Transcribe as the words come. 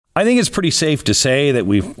I think it's pretty safe to say that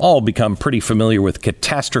we've all become pretty familiar with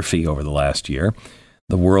catastrophe over the last year.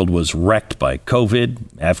 The world was wrecked by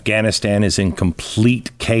COVID. Afghanistan is in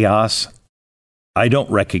complete chaos. I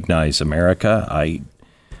don't recognize America. I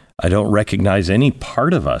don't recognize any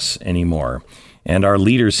part of us anymore. And our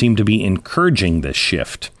leaders seem to be encouraging this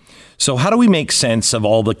shift. So how do we make sense of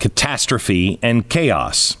all the catastrophe and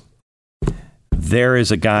chaos? There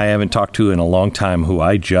is a guy I haven't talked to in a long time who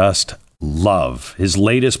I just love. His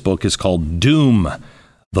latest book is called Doom,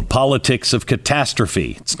 The Politics of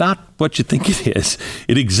Catastrophe. It's not what you think it is.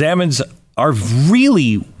 It examines our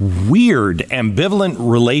really weird, ambivalent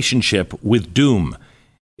relationship with doom.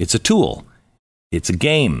 It's a tool. It's a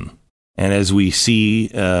game. And as we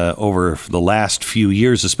see over the last few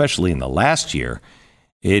years, especially in the last year,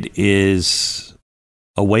 it is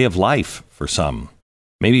a way of life for some.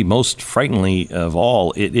 Maybe most frighteningly of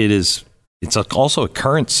all, it's also a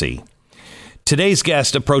currency. Today's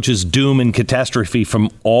guest approaches doom and catastrophe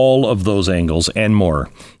from all of those angles and more.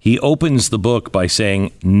 He opens the book by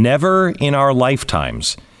saying, never in our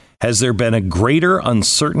lifetimes has there been a greater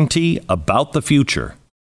uncertainty about the future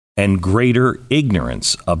and greater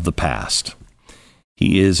ignorance of the past.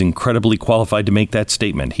 He is incredibly qualified to make that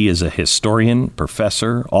statement. He is a historian,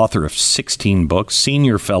 professor, author of 16 books,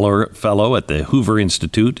 senior fellow at the Hoover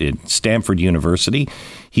Institute at Stanford University.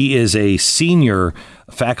 He is a senior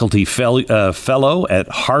faculty fellow at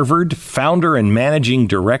Harvard, founder and managing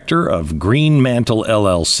director of Green Mantle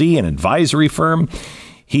LLC, an advisory firm.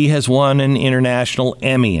 He has won an international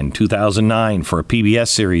Emmy in 2009 for a PBS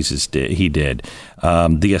series he did,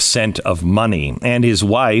 The Ascent of Money. And his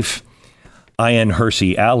wife, Ayaan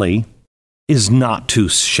Hirsi Ali, is not too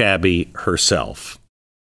shabby herself.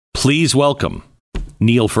 Please welcome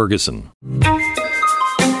Niall Ferguson.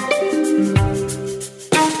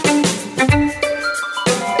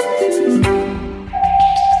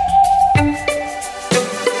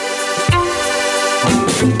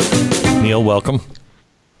 Niall, welcome.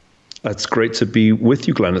 It's great to be with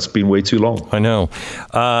you, Glenn. It's been way too long. I know.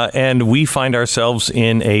 And we find ourselves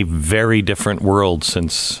in a very different world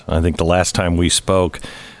since I think the last time we spoke.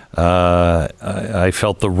 I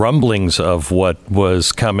felt the rumblings of what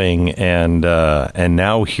was coming, and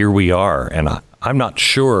now here we are. And I'm not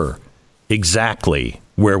sure exactly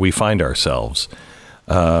where we find ourselves.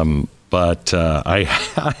 But I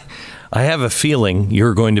have a feeling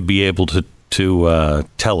you're going to be able to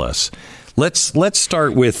tell us. Let's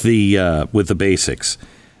start with the basics.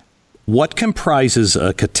 What comprises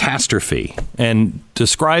a catastrophe, and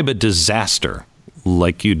describe a disaster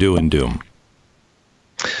like you do in Doom?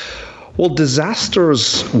 Well,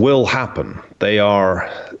 disasters will happen. They are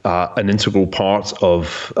an integral part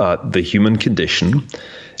of the human condition.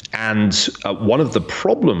 And one of the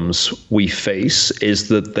problems we face is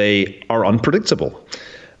that they are unpredictable.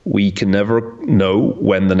 We can never know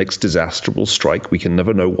when the next disaster will strike. We can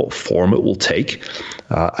never know what form it will take.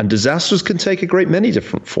 And disasters can take a great many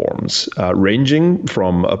different forms, ranging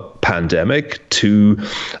from a pandemic to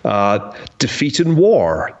defeat in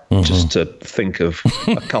war, just to think of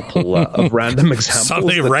a couple of random examples.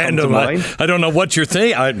 Something random. I don't know what you're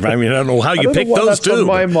thinking. I mean, I don't know how you picked those two. On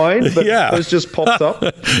my mind, but those just popped up.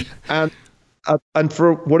 And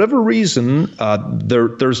for whatever reason,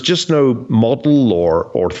 there's just no model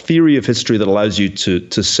or theory of history that allows you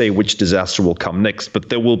to say which disaster will come next, but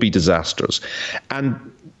there will be disasters. And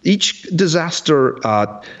each disaster,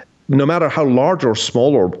 no matter how large or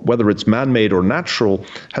small, or whether it's man-made or natural,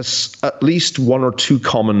 has at least one or two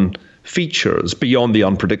common features beyond the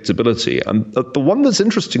unpredictability. And the one that's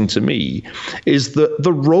interesting to me is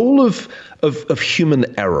the role of human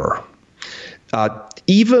error.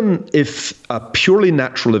 Even if a purely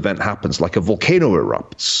natural event happens, like a volcano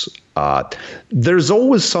erupts, there's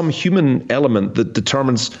always some human element that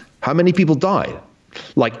determines how many people die.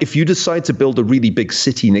 Like if you decide to build a really big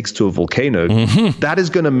city next to a volcano, that is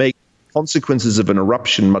going to make consequences of an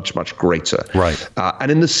eruption much, much greater. Right.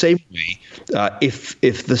 And in the same way,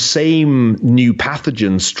 if the same new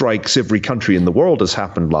pathogen strikes every country in the world as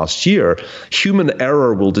happened last year, human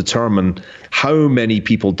error will determine how many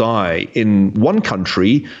people die in one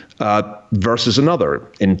country versus another.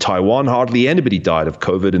 In Taiwan, hardly anybody died of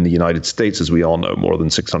COVID. In the United States, as we all know, more than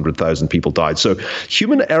 600,000 people died. So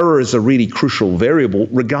human error is a really crucial variable,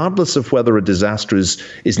 regardless of whether a disaster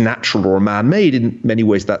is natural or man-made. In many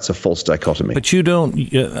ways, that's a false dichotomy. But you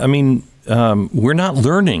don't, I mean, we're not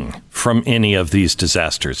learning from any of these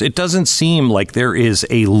disasters. It doesn't seem like there is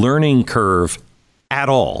a learning curve at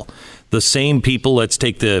all. the same people, let's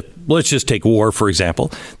just take war, for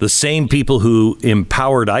example. The same people who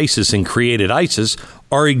empowered ISIS and created ISIS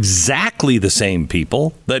are exactly the same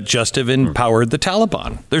people that just have empowered the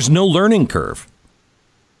Taliban. There's no learning curve.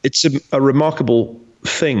 It's a remarkable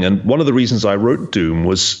thing. And one of the reasons I wrote Doom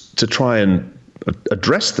was to try and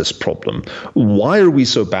address this problem. Why are we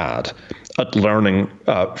so bad at learning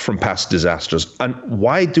from past disasters? And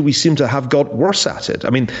why do we seem to have got worse at it? I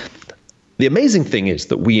mean, the amazing thing is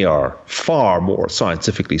that we are far more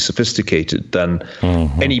scientifically sophisticated than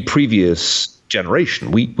any previous generation.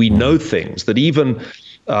 We know things that even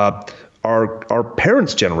our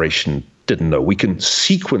parents' generation didn't know. We can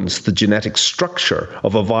sequence the genetic structure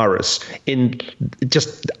of a virus in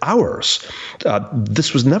just hours.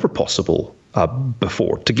 This was never possible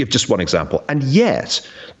before, to give just one example. And yet,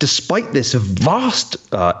 despite this vast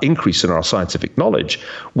increase in our scientific knowledge,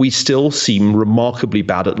 we still seem remarkably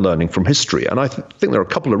bad at learning from history. And I think there are a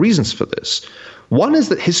couple of reasons for this. One is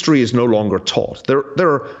that history is no longer taught. There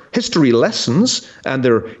are history lessons and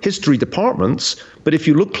there are history departments, but if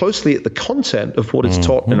you look closely at the content of what is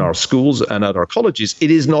taught in our schools and at our colleges,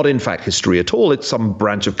 it is not in fact history at all. It's some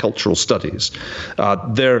branch of cultural studies.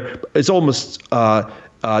 There is almost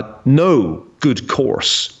no good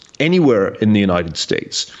course anywhere in the United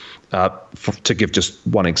States, to give just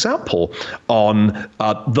one example, on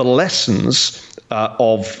the lessons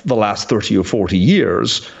of the last 30 or 40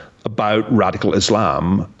 years about radical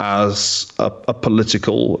Islam as a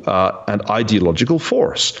political and ideological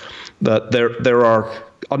force. That there are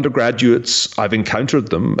undergraduates, I've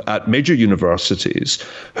encountered them at major universities,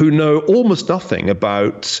 who know almost nothing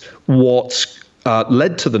about what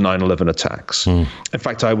led to the 9/11 attacks. In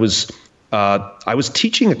fact, I was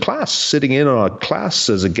teaching a class, sitting in on a class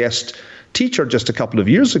as a guest teacher just a couple of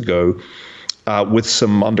years ago, with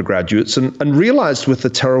some undergraduates and realized with a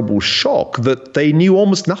terrible shock that they knew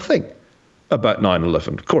almost nothing about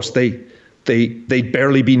 9/11. Of course, they'd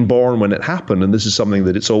barely been born when it happened, and this is something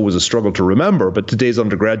that it's always a struggle to remember, but today's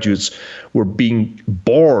undergraduates were being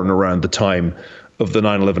born around the time of the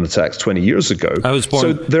 9/11 attacks 20 years ago. I was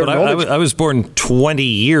born, I was born 20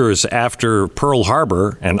 years after Pearl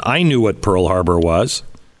Harbor, and I knew what Pearl Harbor was.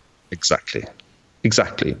 Exactly.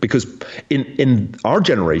 Because in our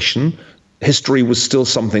generation, history was still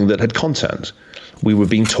something that had content. We were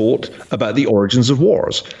being taught about the origins of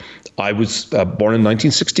wars. I was born in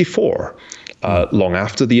 1964, long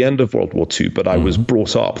after the end of World War II, but I was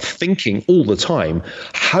brought up thinking all the time,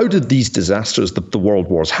 how did these disasters, the world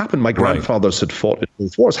wars, happen? My grandfathers had fought in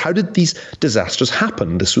both wars. How did these disasters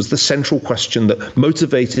happen? This was the central question that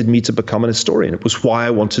motivated me to become an historian. It was why I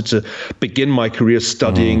wanted to begin my career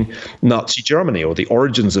studying Nazi Germany, or the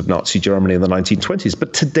origins of Nazi Germany in the 1920s.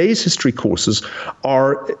 But today's history courses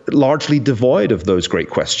are largely devoid of those great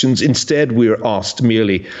questions. Instead, we're asked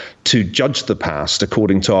merely to judge the past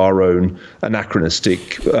according to our own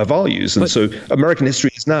anachronistic values. And so American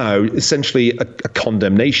history is now essentially a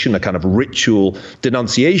condemnation, a kind of ritual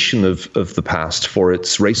denunciation of the past for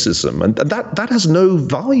its racism. And that has no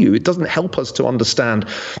value. It doesn't help us to understand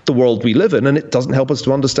the world we live in, and it doesn't help us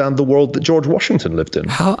to understand the world that George Washington lived in.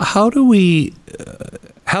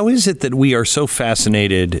 How is it that we are so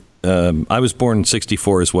fascinated? I was born in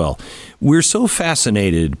 1964 as well. We're so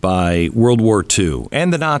fascinated by World War II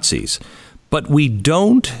and the Nazis, but we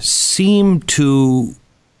don't seem to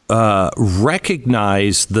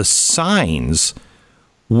recognize the signs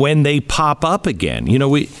when they pop up again. You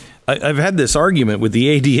know, I've had this argument with the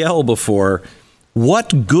ADL before.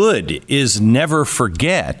 What good is never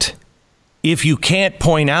forget if you can't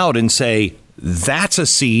point out and say, that's a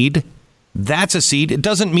seed, that's a seed? It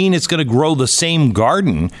doesn't mean it's going to grow the same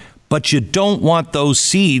garden, but you don't want those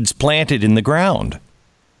seeds planted in the ground.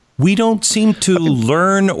 We don't seem to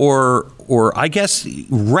learn or I guess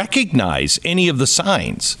recognize any of the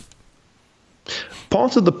signs.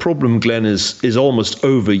 Part of the problem, Glenn, is almost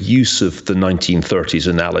overuse of the 1930s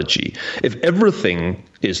analogy. If everything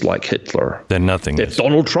is like Hitler, then nothing is. If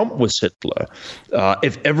Donald Trump was Hitler,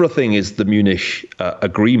 if everything is the Munich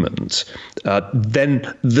Agreement,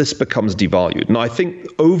 then this becomes devalued. And I think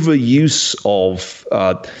overuse of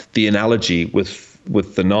the analogy with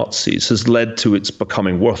the Nazis has led to its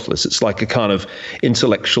becoming worthless. It's like a kind of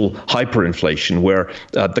intellectual hyperinflation where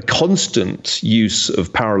the constant use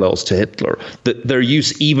of parallels to Hitler, their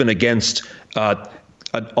use even against an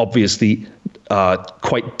obviously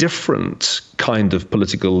quite different kind of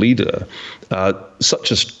political leader,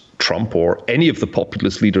 such as Trump or any of the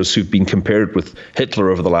populist leaders who've been compared with Hitler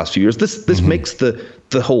over the last few years. This makes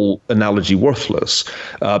the whole analogy worthless.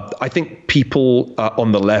 I think people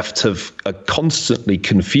on the left have constantly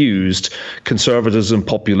confused conservatism,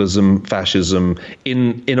 populism, fascism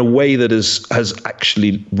in a way that has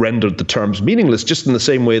actually rendered the terms meaningless, just in the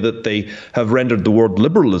same way that they have rendered the word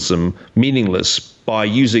liberalism meaningless by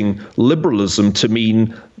using liberalism to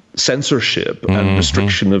mean censorship and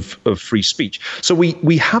restriction of free speech. So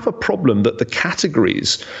we have a problem that the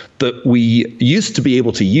categories that we used to be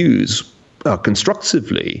able to use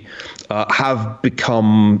constructively have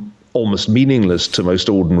become almost meaningless to most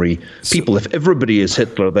ordinary people. If everybody is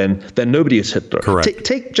Hitler, then nobody is Hitler. Correct.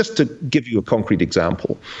 Take just to give you a concrete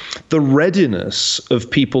example, the readiness of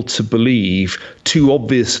people to believe two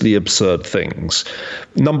obviously absurd things.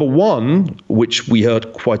 Number one, which we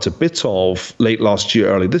heard quite a bit of late last year,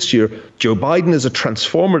 early this year, Joe Biden is a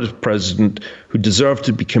transformative president who deserves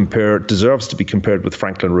to be compared with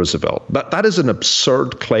Franklin Roosevelt. That is an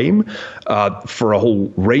absurd claim for a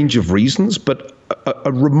whole range of reasons, but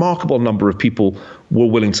a remarkable number of people were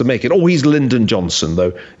willing to make it. Oh, he's Lyndon Johnson,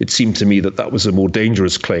 though it seemed to me that was a more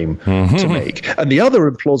dangerous claim to make. And the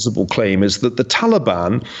other implausible claim is that the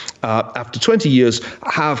Taliban, after 20 years,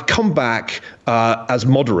 have come back as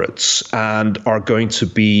moderates and are going to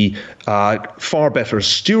be far better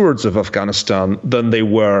stewards of Afghanistan than they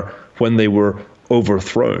were when they were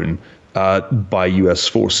overthrown by US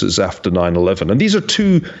forces after 9/11. And these are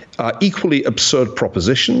two equally absurd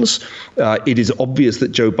propositions. It is obvious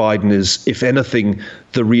that Joe Biden is, if anything,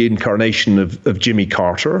 the reincarnation of Jimmy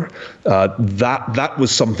Carter. That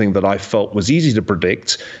was something that I felt was easy to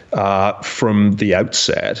predict from the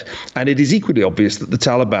outset. And it is equally obvious that the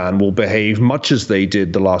Taliban will behave much as they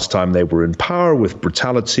did the last time they were in power, with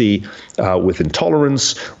brutality, with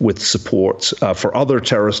intolerance, with support for other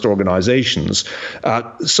terrorist organizations.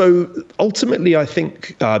 So ultimately, I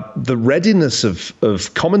think the readiness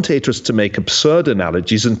of commentators to make absurd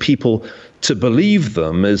analogies and people to believe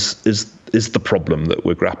them is the problem that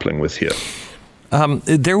we're grappling with here.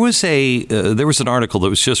 There was an article that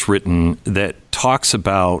was just written that talks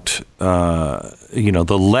about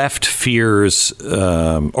the left fears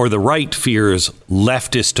or the right fears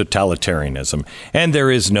leftist totalitarianism, and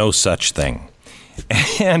there is no such thing.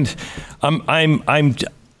 And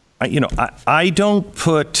I don't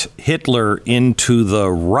put Hitler into the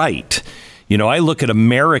right. I look at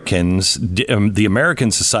Americans, the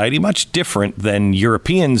American society, much different than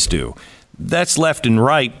Europeans do. That's left and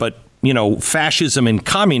right, but fascism and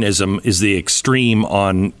communism is the extreme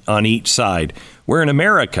on each side. Where in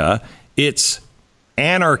America, it's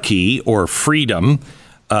anarchy or freedom,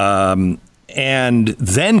 and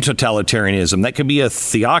then totalitarianism. That could be a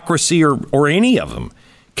theocracy or any of them.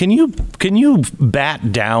 Can you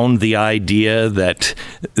bat down the idea that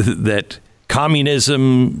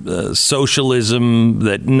communism, socialism,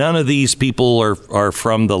 that none of these people are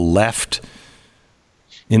from the left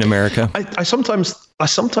in America? I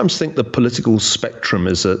sometimes think the political spectrum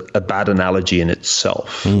is a bad analogy in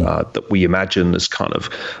itself, that we imagine this kind of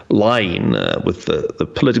line with the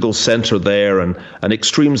political center there and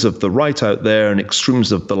extremes of the right out there and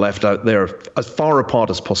extremes of the left out there as far apart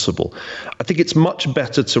as possible. I think it's much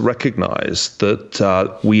better to recognize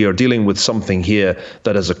that we are dealing with something here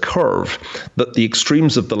that is a curve, that the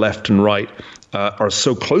extremes of the left and right are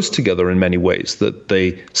so close together in many ways that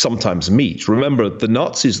they sometimes meet. Remember, the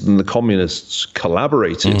Nazis and the communists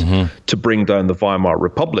collaborated to bring down the Weimar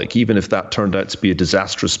Republic, even if that turned out to be a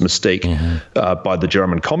disastrous mistake by the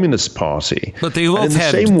German Communist Party. But they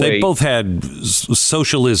both had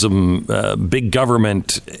socialism, big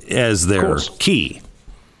government as their key.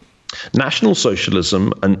 National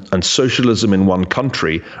socialism and socialism in one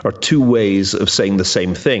country are two ways of saying the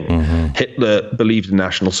same thing. Hitler believed in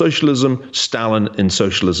National Socialism, Stalin in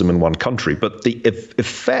socialism in one country. But the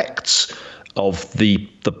effects of the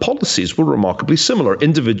policies were remarkably similar.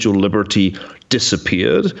 Individual liberty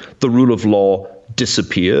disappeared. The rule of law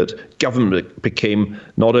disappeared. Government became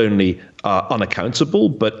not only unaccountable,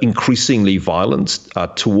 but increasingly violent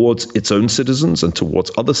towards its own citizens and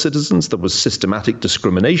towards other citizens. There was systematic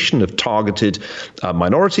discrimination of targeted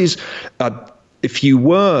minorities. If you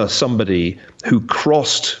were somebody who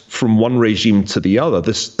crossed from one regime to the other,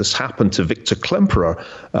 this happened to Victor Klemperer,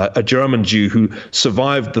 a German Jew who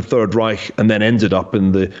survived the Third Reich and then ended up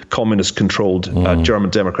in the communist-controlled German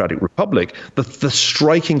Democratic Republic. The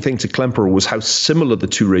striking thing to Klemperer was how similar the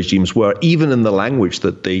two regimes were, even in the language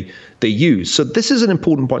that they use. So this is an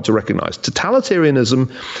important point to recognize. Totalitarianism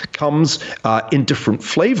comes in different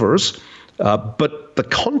flavors, but the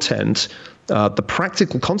content the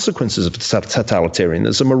practical consequences of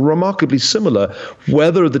totalitarianism are remarkably similar,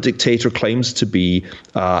 whether the dictator claims to be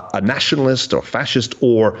a nationalist or fascist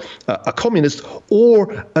or a communist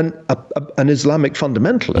or an Islamic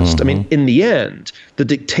fundamentalist. I mean, in the end, the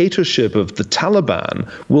dictatorship of the Taliban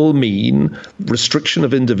will mean restriction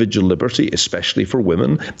of individual liberty, especially for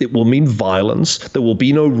women. It will mean violence. There will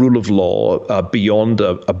be no rule of law beyond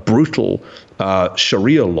a brutal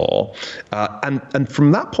Sharia law. And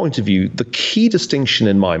from that point of view, the key distinction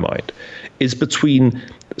in my mind is between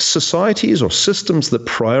societies or systems that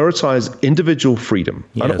prioritize individual freedom.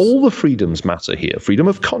 Yes. And all the freedoms matter here. Freedom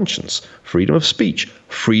of conscience, freedom of speech,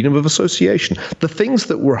 freedom of association. The things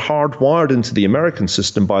that were hardwired into the American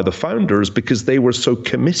system by the founders because they were so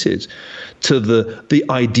committed to the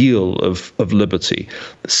ideal of liberty.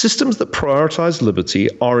 Systems that prioritize liberty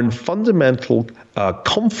are in fundamental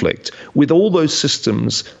conflict with all those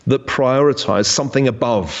systems that prioritize something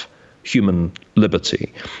above human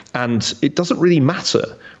liberty. And it doesn't really matter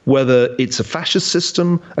whether it's a fascist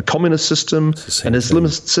system, a communist system, an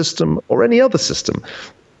Islamist system, or any other system.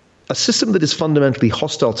 A system that is fundamentally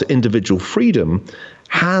hostile to individual freedom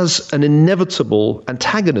has an inevitable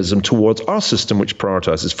antagonism towards our system, which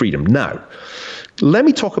prioritizes freedom. Now, let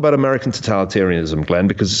me talk about American totalitarianism, Glenn,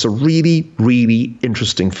 because it's a really, really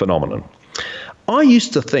interesting phenomenon. I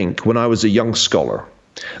used to think when I was a young scholar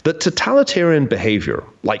that totalitarian behavior,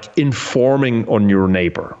 like informing on your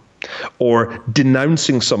neighbor, or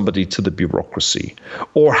denouncing somebody to the bureaucracy,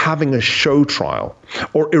 or having a show trial,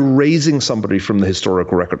 or erasing somebody from the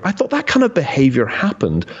historical record, I thought that kind of behavior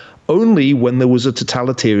happened only when there was a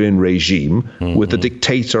totalitarian regime with a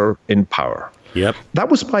dictator in power. Yep. That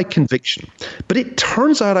was my conviction. But it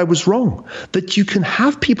turns out I was wrong, that you can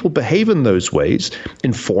have people behave in those ways,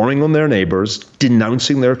 informing on their neighbors,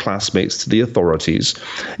 denouncing their classmates to the authorities.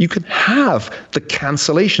 You can have the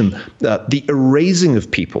cancellation, the erasing of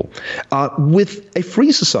people with a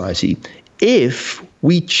free society if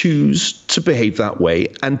we choose to behave that way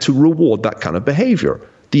and to reward that kind of behavior.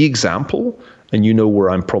 The example, and you know where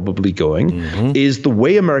I'm probably going, is the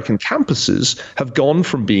way American campuses have gone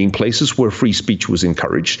from being places where free speech was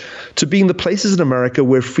encouraged to being the places in America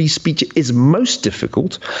where free speech is most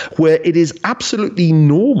difficult, where it is absolutely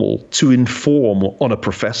normal to inform on a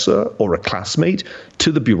professor or a classmate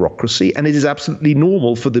to the bureaucracy, and it is absolutely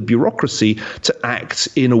normal for the bureaucracy to act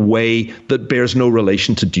in a way that bears no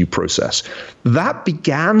relation to due process. That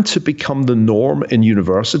began to become the norm in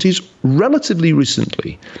universities relatively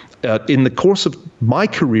recently. In the course of my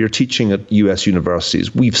career teaching at US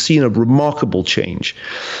universities, we've seen a remarkable change.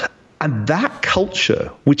 And that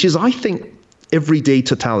culture, which is, I think, everyday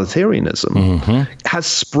totalitarianism, has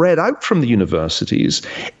spread out from the universities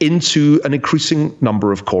into an increasing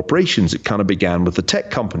number of corporations. It kind of began with the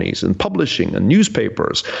tech companies and publishing and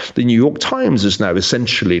newspapers. The New York Times is now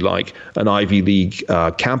essentially like an Ivy League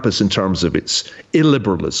campus in terms of its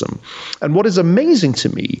illiberalism. And what is amazing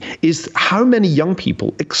to me is how many young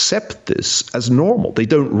people accept this as normal. They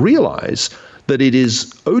don't realize that it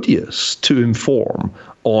is odious to inform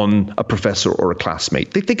on a professor or a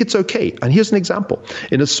classmate. They think it's okay. And here's an example.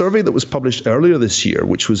 In a survey that was published earlier this year,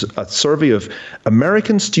 which was a survey of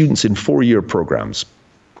American students in four-year programs,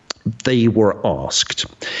 they were asked,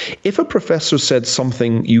 if a professor said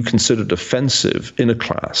something you considered offensive in a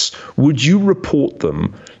class, would you report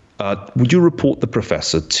them? Would you report the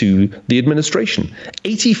professor to the administration?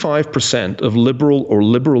 85% of liberal or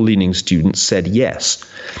liberal-leaning students said yes.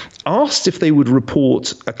 Asked if they would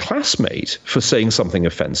report a classmate for saying something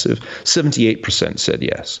offensive, 78% said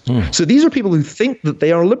yes. So these are people who think that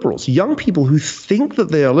they are liberals. Young people who think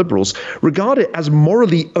that they are liberals regard it as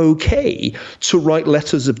morally okay to write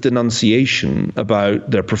letters of denunciation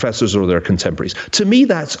about their professors or their contemporaries. To me,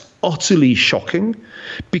 that's utterly shocking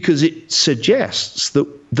because it suggests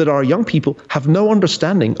that our young people have no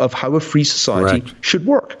understanding of how a free society should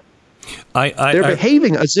work. They're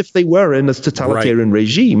behaving as if they were in a totalitarian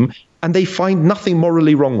regime, and they find nothing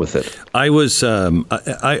morally wrong with it. I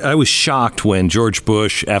was shocked when George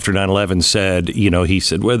Bush, after 9/11, said, he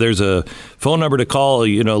said, well, there's a phone number to call,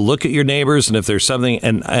 look at your neighbors, and if there's something,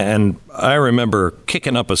 and I remember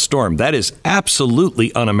kicking up a storm. That is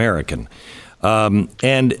absolutely un-American. And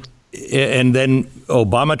then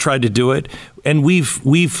Obama tried to do it. And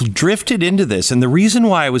we've drifted into this. And the reason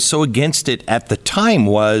why I was so against it at the time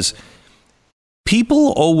was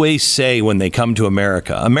people always say when they come to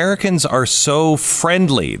America, Americans are so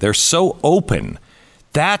friendly. They're so open.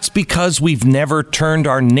 That's because we've never turned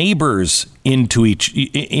our neighbors into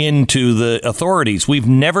the authorities. We've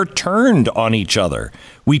never turned on each other.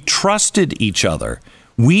 We trusted each other.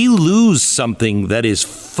 we lose something that is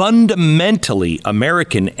fundamentally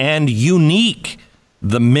American and unique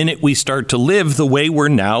the minute we start to live the way we're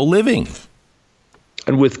now living.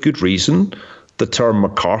 And with good reason. The term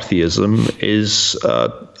McCarthyism is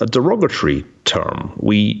a derogatory term.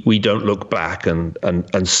 We don't look back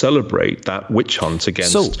and celebrate that witch hunt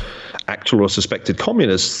against actual or suspected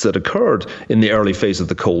communists that occurred in the early phase of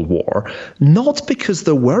the Cold War, not because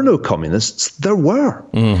there were no communists, there were.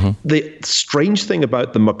 Mm-hmm. The strange thing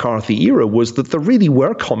about the McCarthy era was that there really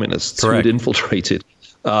were communists who had infiltrated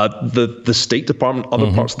the State Department,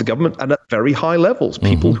 other parts of the government, and at very high levels,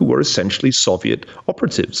 people who were essentially Soviet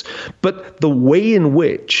operatives. But the way in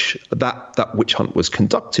which that witch hunt was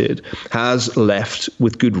conducted has left,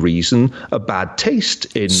 with good reason, a bad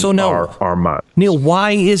taste in our mouths. Neil,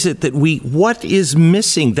 why is it that what is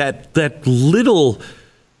missing, that little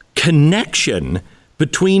connection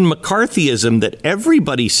between McCarthyism that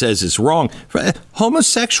everybody says is wrong,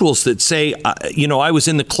 homosexuals that say, I was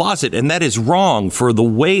in the closet and that is wrong for the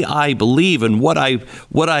way I believe and what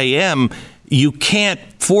I am. You can't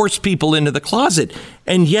force people into the closet,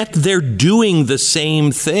 and yet they're doing the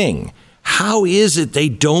same thing. How is it they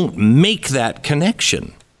don't make that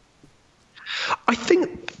connection? I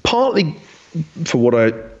think partly for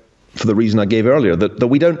the reason I gave earlier, that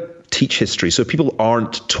we don't teach history, so people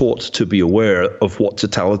aren't taught to be aware of what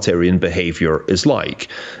totalitarian behavior is like.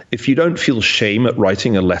 If you don't feel shame at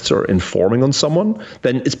writing a letter informing on someone,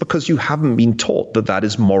 then it's because you haven't been taught that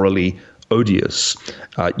is morally odious.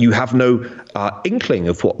 You have no inkling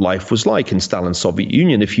of what life was like in Stalin's Soviet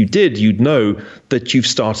Union. If you did, you'd know that you've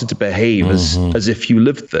started to behave as if you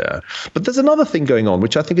lived there. But there's another thing going on,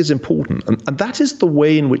 which I think is important, and that is the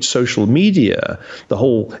way in which social media, the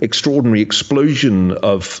whole extraordinary explosion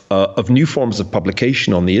of new forms of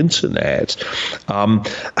publication on the internet,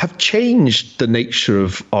 have changed the nature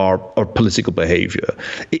of our political behavior.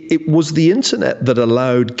 It was the internet that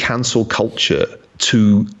allowed cancel culture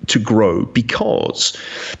to grow, because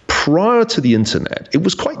prior to the internet, it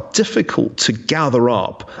was quite difficult to gather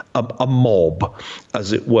up a mob,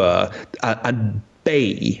 as it were, and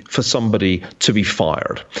bay for somebody to be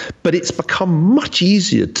fired. But it's become much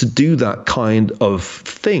easier to do that kind of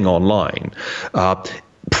thing online.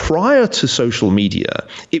 Prior to social media,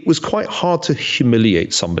 it was quite hard to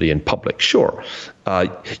humiliate somebody in public. Sure,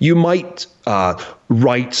 you might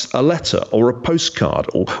write a letter or a postcard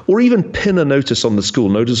or even pin a notice on the school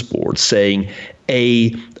notice board saying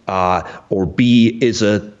A or B is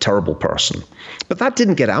a terrible person. But that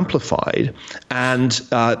didn't get amplified, and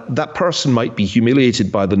that person might be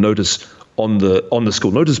humiliated by the notice on the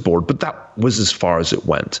school notice board, but that was as far as it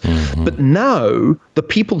went. But now the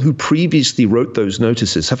people who previously wrote those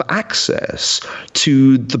notices have access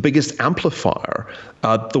to the biggest amplifier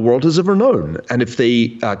the world has ever known. And if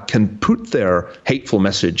they can put their hateful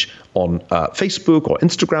message on Facebook or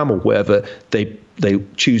Instagram or wherever they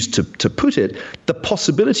choose to put it, the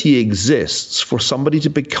possibility exists for somebody to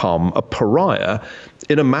become a pariah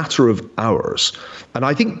in a matter of hours. And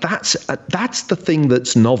I think that's the thing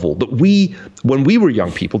that's novel, that we, when we were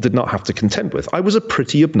young people, did not have to contend with. I was a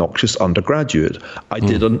pretty obnoxious undergraduate. I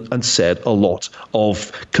did and said a lot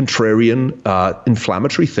of contrarian,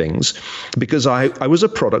 inflammatory things, because I was a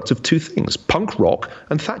product of two things, punk rock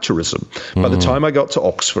and Thatcherism. By the time I got to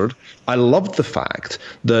Oxford, I loved the fact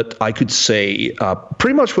that I could say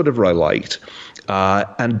pretty much whatever I liked,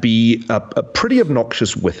 and be pretty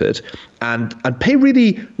obnoxious with it, and pay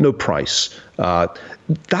really no price.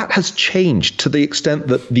 That has changed to the extent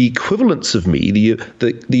that the equivalents of me,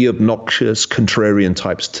 the obnoxious contrarian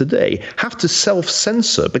types today, have to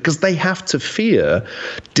self-censor because they have to fear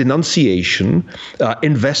denunciation,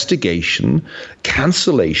 investigation,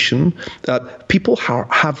 cancellation. People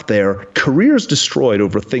have their careers destroyed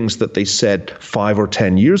over things that they said 5 or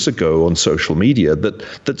 10 years ago on social media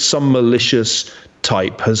that some malicious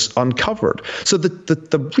type has uncovered. So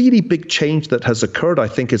the really big change that has occurred, I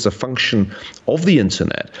think, is a function of the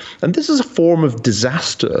internet. And this is a form of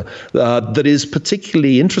disaster that is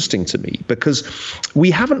particularly interesting to me, because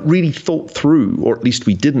we haven't really thought through, or at least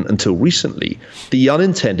we didn't until recently, the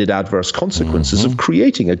unintended adverse consequences of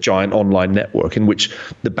creating a giant online network in which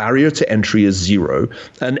the barrier to entry is zero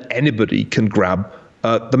and anybody can grab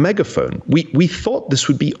the megaphone. We thought this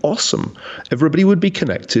would be awesome. Everybody would be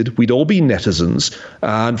connected. We'd all be netizens,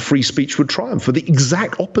 and free speech would triumph. But the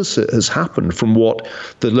exact opposite has happened from what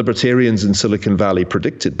the libertarians in Silicon Valley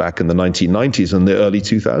predicted back in the 1990s and the early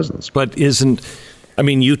 2000s. But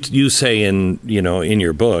you say in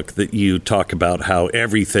your book that you talk about how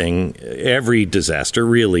every disaster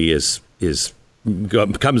really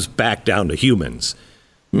comes back down to humans.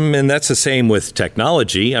 And that's the same with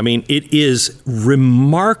technology. I mean, it is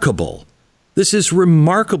remarkable. This is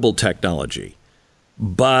remarkable technology.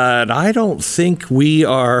 But I don't think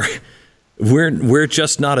we're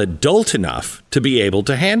just not adult enough to be able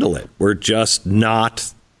to handle it. We're just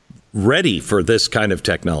not ready for this kind of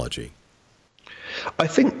technology. I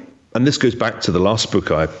think, and this goes back to the last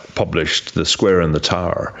book I published, The Square and the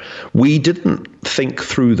Tower, we didn't think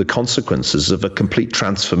through the consequences of a complete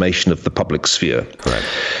transformation of the public sphere. Correct.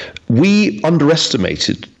 We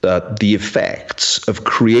underestimated the effects of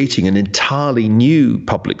creating an entirely new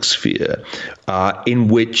public sphere in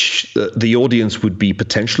which the audience would be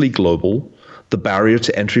potentially global, the barrier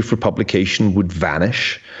to entry for publication would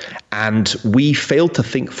vanish, and we failed to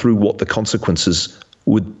think through what the consequences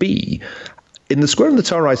would be. In The Square and the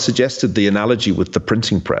Tower, I suggested the analogy with the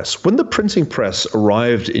printing press. When the printing press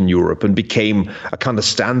arrived in Europe and became a kind of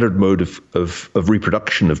standard mode of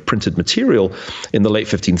reproduction of printed material in the late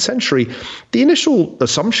 15th century, the initial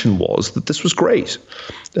assumption was that this was great.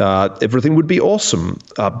 Everything would be awesome.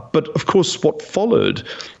 But of course, what followed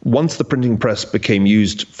once the printing press became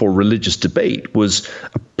used for religious debate was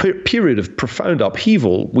a period of profound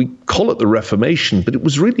upheaval. We call it the Reformation, but it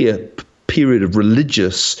was really a period of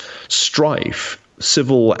religious strife,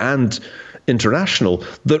 civil and international,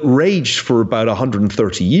 that raged for about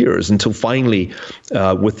 130 years until finally,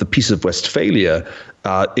 with the Peace of Westphalia,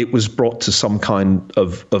 it was brought to some kind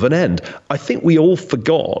of an end. I think we all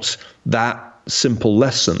forgot that simple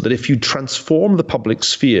lesson, that if you transform the public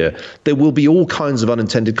sphere, there will be all kinds of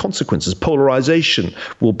unintended consequences. Polarization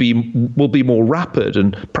will be more rapid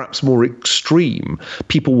and perhaps more extreme.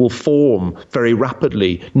 People will form very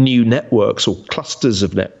rapidly new networks or clusters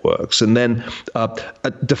of networks, and then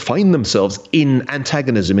define themselves in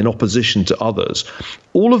antagonism, in opposition to others.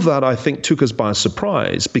 All of that, I think, took us by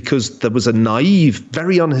surprise, because there was a naive,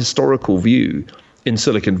 very unhistorical view in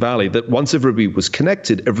Silicon Valley that once everybody was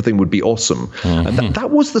connected, everything would be awesome. Mm-hmm. And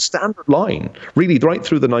that was the standard line, really, right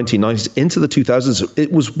through the 1990s into the 2000s.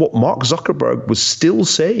 It was what Mark Zuckerberg was still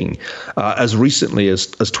saying as recently as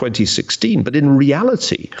 2016. But in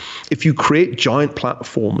reality, if you create giant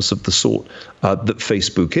platforms of the sort that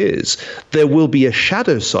Facebook is, there will be a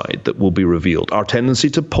shadow side that will be revealed. Our tendency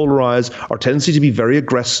to polarize, our tendency to be very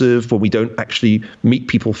aggressive when we don't actually meet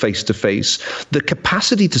people face to face, the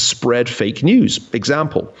capacity to spread fake news.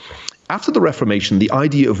 Example, after the Reformation, the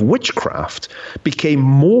idea of witchcraft became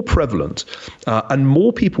more prevalent, and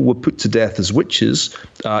more people were put to death as witches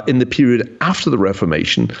in the period after the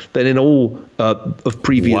Reformation than in all of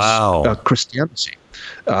previous Christianity.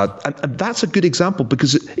 And that's a good example,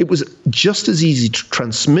 because it was just as easy to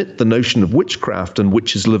transmit the notion of witchcraft and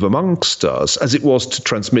witches live amongst us as it was to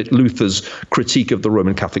transmit Luther's critique of the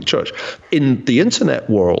Roman Catholic Church. In the internet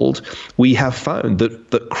world, we have found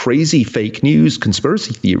that crazy fake news,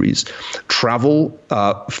 conspiracy theories travel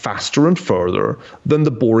faster and further than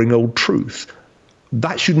the boring old truth.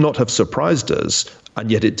 That should not have surprised us, and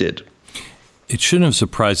yet it did. It shouldn't have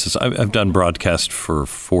surprised us. I've done broadcast for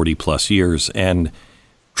 40 plus years, and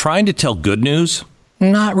trying to tell good news,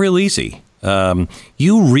 not real easy.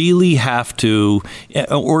 You really have to,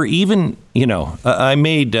 or even, I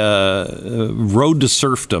made Road to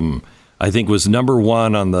Serfdom, I think was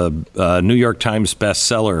 #1 on the New York Times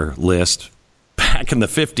bestseller list back in the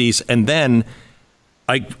 50s. And then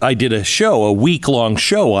I did a week-long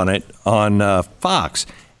show on it on Fox.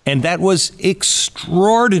 And that was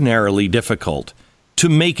extraordinarily difficult to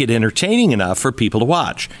make it entertaining enough for people to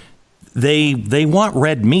watch. They want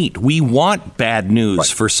red meat. We want bad news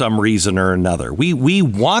for some reason or another. We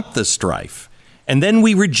want the strife, and then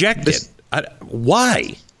we reject it.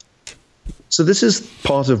 Why? So this is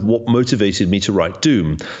part of what motivated me to write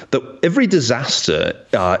Doom, that every disaster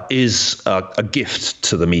is a gift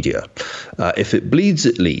to the media. If it bleeds,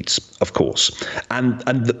 it leads, of course. And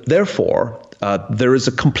therefore, there is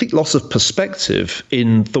a complete loss of perspective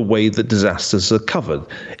in the way that disasters are covered.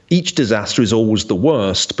 Each disaster is always the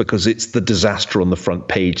worst because it's the disaster on the front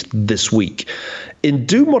page this week. In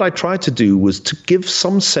Doom, what I tried to do was to give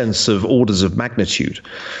some sense of orders of magnitude.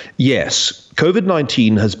 Yes,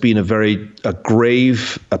 COVID-19 has been a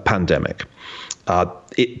grave pandemic.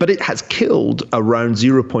 But it has killed around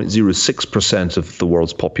 0.06% of the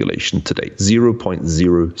world's population to date,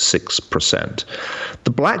 0.06%.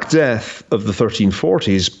 The Black Death of the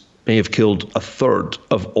 1340s may have killed a third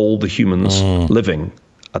of all the humans living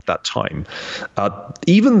at that time.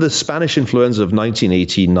 Even the Spanish influenza of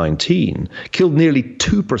 1918-19 killed nearly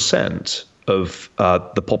 2% of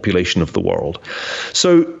the population of the world.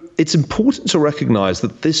 So it's important to recognize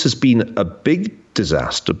that this has been a big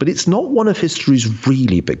disaster, but it's not one of history's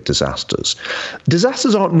really big disasters.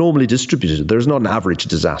 Disasters aren't normally distributed. There's not an average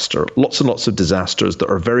disaster. Lots and lots of disasters that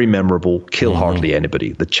are very memorable, kill hardly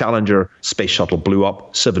anybody. The Challenger space shuttle blew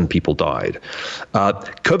up, 7 people died.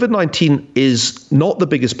 COVID-19 is not the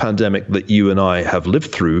biggest pandemic that you and I have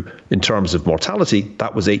lived through in terms of mortality.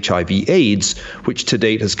 That was HIV/AIDS, which to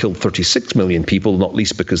date has killed 36 million people, not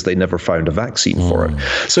least because they never found a vaccine for it.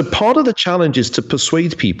 So part of the challenge is to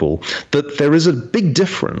persuade people that there is a big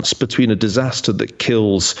difference between a disaster that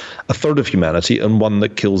kills a third of humanity and one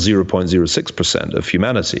that kills 0.06% of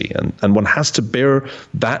humanity. And one has to bear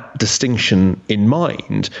that distinction in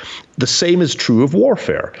mind. The same is true of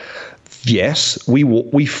warfare. Yes,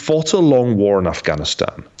 we fought a long war in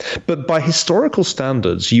Afghanistan, but by historical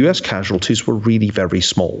standards, US casualties were really very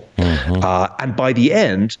small. And by the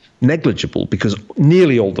end, negligible, because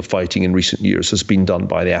nearly all the fighting in recent years has been done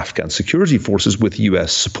by the Afghan security forces with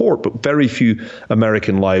US support, but very few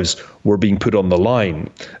American lives were being put on the line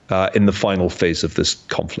in the final phase of this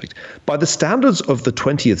conflict. By the standards of the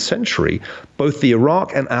 20th century, both the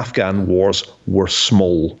Iraq and Afghan wars were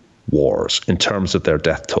small wars in terms of their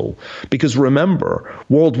death toll. Because remember,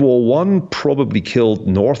 World War I probably killed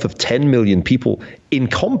north of 10 million people in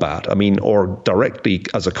combat, or directly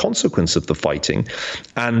as a consequence of the fighting.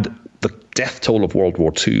 And the death toll of World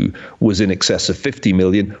War II was in excess of 50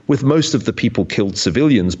 million, with most of the people killed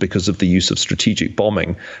civilians because of the use of strategic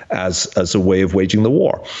bombing as a way of waging the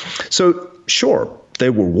war. So sure,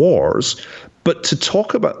 there were wars, but to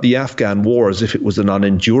talk about the Afghan war as if it was an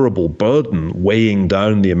unendurable burden weighing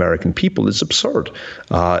down the American people is absurd.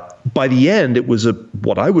 By the end, it was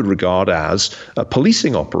what I would regard as a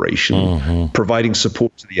policing operation, providing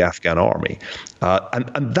support to the Afghan army.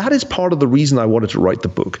 And that is part of the reason I wanted to write the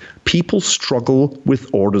book. People struggle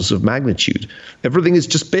with orders of magnitude. Everything is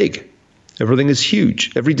just big. Everything is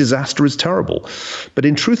huge. Every disaster is terrible. But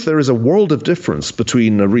in truth, there is a world of difference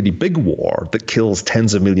between a really big war that kills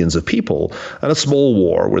tens of millions of people and a small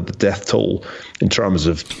war where the death toll in terms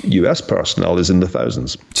of US personnel is in the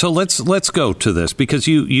thousands. So let's go to this, because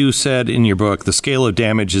you said in your book, the scale of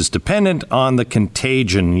damage is dependent on the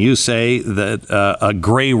contagion. You say that a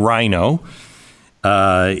gray rhino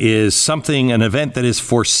is an event that is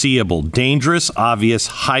foreseeable, dangerous, obvious,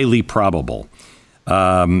 highly probable.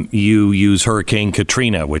 You use Hurricane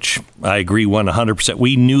Katrina, which I agree 100%.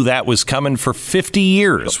 We knew that was coming for 50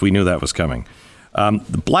 years. We knew that was coming.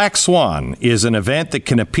 The Black Swan is an event that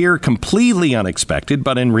can appear completely unexpected,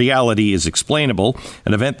 but in reality is explainable.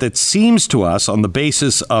 An event that seems to us, on the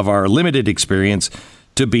basis of our limited experience,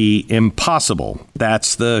 to be impossible.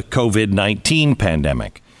 That's the COVID-19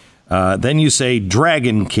 pandemic. Then you say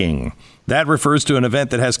Dragon King. That refers to an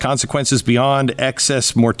event that has consequences beyond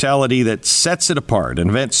excess mortality that sets it apart. An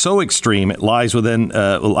event so extreme it lies within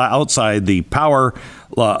outside the power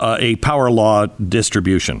law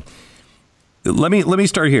distribution. Let me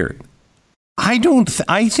start here. I think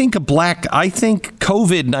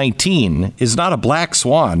COVID-19 is not a black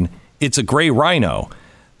swan. It's a gray rhino.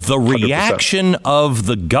 The 100%. Reaction of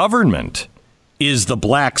the government is the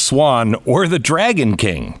black swan or the Dragon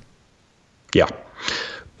King. Yeah.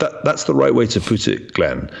 That's the right way to put it,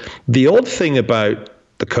 Glenn. The odd thing about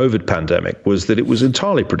the COVID pandemic was that it was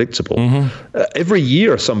entirely predictable. Every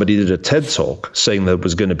year, somebody did a TED talk saying there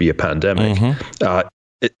was going to be a pandemic.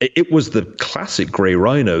 It was the classic grey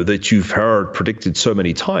rhino that you've heard predicted so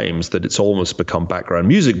many times that it's almost become background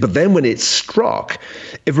music. But then when it struck,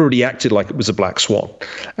 everybody acted like it was a black swan.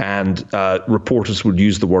 And reporters would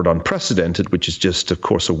use the word unprecedented, which is just, of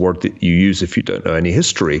course, a word that you use if you don't know any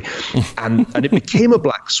history. And it became a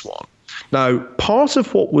black swan. Now, part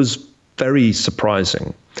of what was very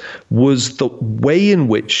surprising was the way in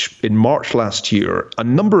which, in March last year, a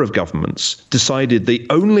number of governments decided the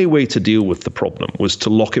only way to deal with the problem was to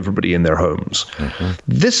lock everybody in their homes.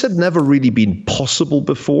 This had never really been possible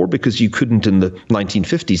before because you couldn't, in the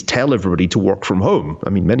 1950s, tell everybody to work from home. I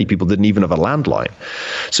mean, many people didn't even have a landline.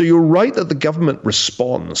 So you're right that the government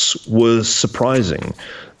response was surprising.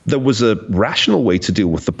 There was a rational way to deal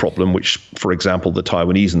with the problem, which, for example, the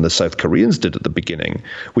Taiwanese and the South Koreans did at the beginning,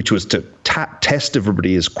 which was to test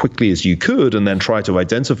everybody as quickly as you could and then try to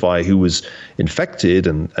identify who was infected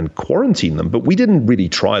and quarantine them. But we didn't really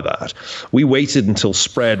try that. We waited until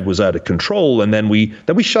spread was out of control, and then we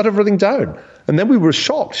shut everything down. And then we were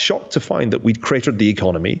shocked to find that we'd cratered the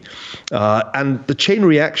economy. And the chain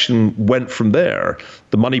reaction went from there.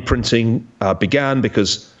 The money printing began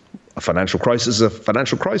because A financial crisis is a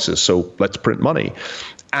financial crisis, so let's print money.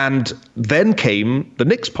 And then came the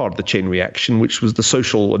next part of the chain reaction, which was the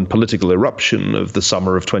social and political eruption of the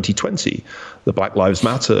summer of 2020, the Black Lives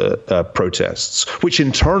Matter protests, which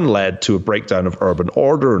in turn led to a breakdown of urban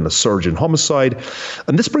order and a surge in homicide.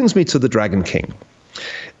 And this brings me to the Dragon King.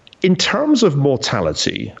 In terms of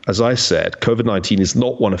mortality, as I said, COVID-19 is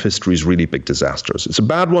not one of history's really big disasters. It's a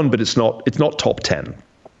bad one, but it's not top 10.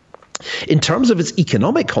 In terms of its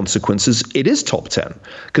economic consequences, it is top 10,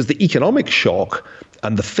 because the economic shock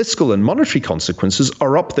and the fiscal and monetary consequences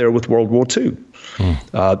are up there with World War II.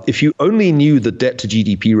 If you only knew the debt to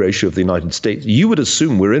GDP ratio of the United States, you would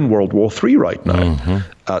assume we're in World War III right now.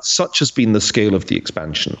 Such has been the scale of the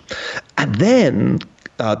expansion. And then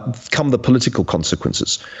come the political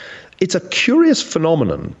consequences. It's a curious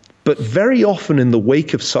phenomenon, but very often in the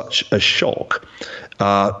wake of such a shock,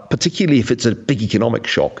 particularly if it's a big economic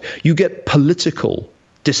shock, you get political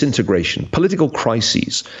disintegration, political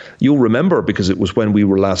crises. You'll remember, because it was when we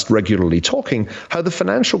were last regularly talking, how the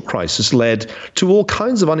financial crisis led to all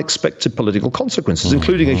kinds of unexpected political consequences,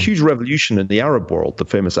 including a huge revolution in the Arab world, the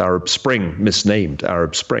famous Arab Spring, misnamed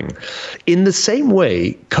Arab Spring. In the same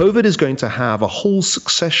way, COVID is going to have a whole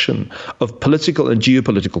succession of political and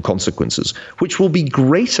geopolitical consequences, which will be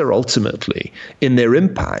greater ultimately in their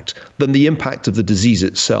impact than the impact of the disease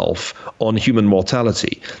itself on human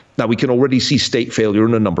mortality. Now, we can already see state failure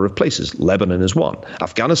in a number of places. Lebanon is one.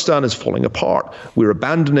 Afghanistan is falling apart. We're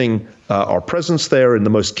abandoning our presence there in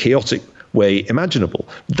the most chaotic way imaginable.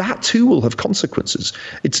 That too will have consequences.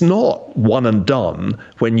 It's not one and done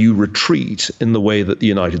when you retreat in the way that the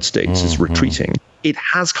United States is retreating. It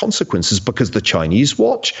has consequences because the Chinese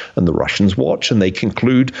watch and the Russians watch, and they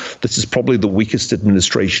conclude this is probably the weakest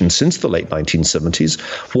administration since the late 1970s.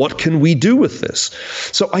 What can we do with this?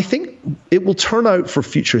 So I think it will turn out for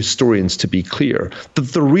future historians to be clear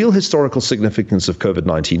that the real historical significance of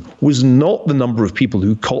COVID-19 was not the number of people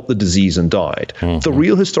who caught the disease and died. The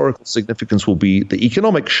real historical significance will be the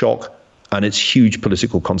economic shock and its huge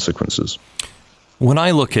political consequences. When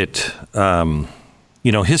I look at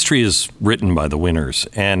history is written by the winners,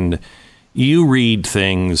 and you read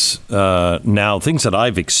things now, things that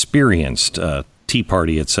I've experienced, Tea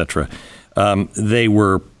Party, etc. They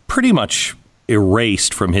were pretty much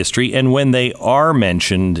erased from history, and when they are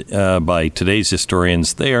mentioned by today's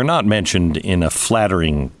historians, they are not mentioned in a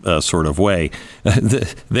flattering sort of way.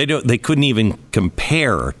 They couldn't even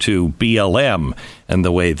compare to BLM and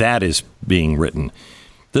the way that is being written.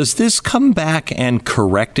 Does this come back and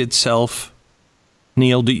correct itself?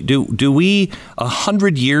 Neil, do we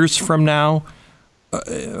 100 years from now,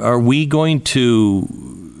 are we going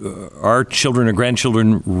to, our children or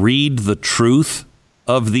grandchildren, read the truth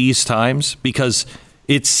of these times? Because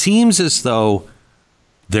it seems as though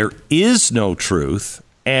there is no truth,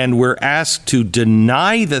 and we're asked to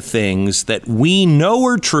deny the things that we know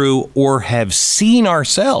are true or have seen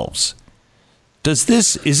ourselves. Is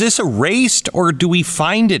this erased, or do we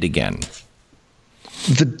find it again?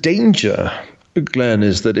 The danger, Glenn,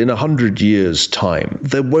 is that in 100 years' time,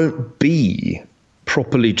 there won't be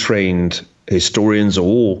properly trained historians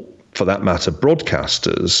or, for that matter,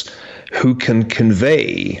 broadcasters who can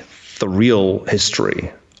convey the real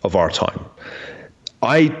history of our time.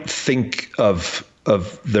 I think of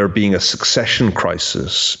there being a succession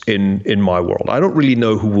crisis in my world. I don't really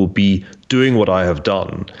know who will be doing what I have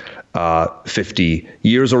done 50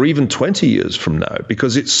 years or even 20 years from now,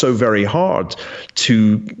 because it's so very hard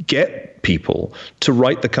to get people to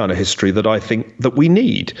write the kind of history that I think that we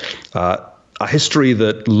need. A history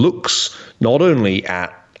that looks not only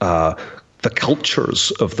at the cultures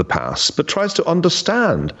of the past, but tries to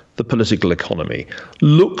understand the political economy,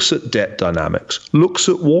 looks at debt dynamics, looks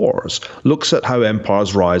at wars, looks at how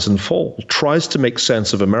empires rise and fall, tries to make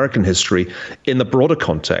sense of American history in the broader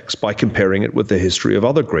context by comparing it with the history of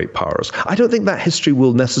other great powers. I don't think that history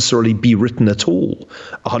will necessarily be written at all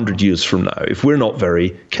 100 years from now if we're not very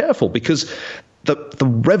careful, because the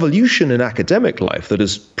revolution in academic life that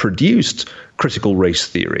has produced critical race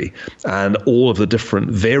theory and all of the different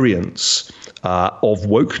variants of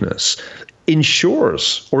wokeness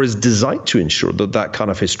ensures, or is designed to ensure, that that kind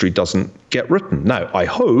of history doesn't get written. Now, I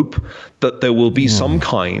hope that there will be some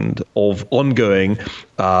kind of ongoing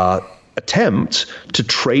attempt to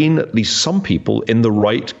train at least some people in the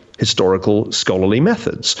right historical scholarly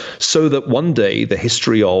methods, so that one day the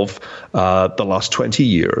history of the last 20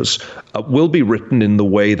 years will be written in the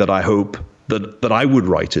way that I hope that I would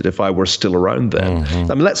write it if I were still around then.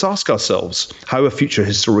 I mean, let's ask ourselves how a future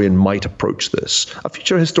historian might approach this. A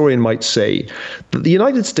future historian might say that the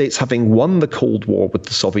United States, having won the Cold War with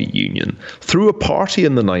the Soviet Union through a party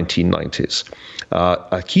in the 1990s,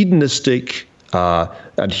 a hedonistic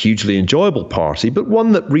and hugely enjoyable party, but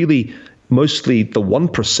one that really mostly the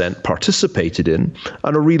 1% participated in,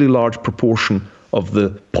 and a really large proportion of the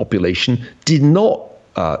population did not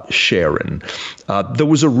share in. There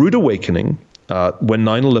was a rude awakening when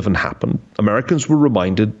 9/11 happened. Americans were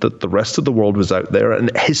reminded that the rest of the world was out there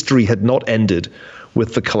and history had not ended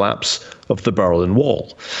with the collapse of the Berlin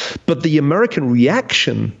Wall. But the American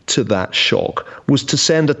reaction to that shock was to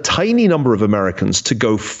send a tiny number of Americans to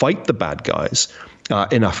go fight the bad guys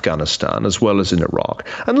in Afghanistan as well as in Iraq,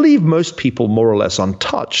 and leave most people more or less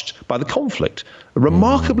untouched by the conflict. A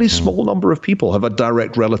remarkably small number of people have a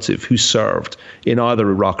direct relative who served in either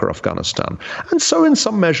Iraq or Afghanistan. And so in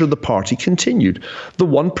some measure, the party continued. The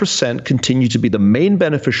 1% continued to be the main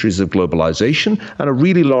beneficiaries of globalization, and a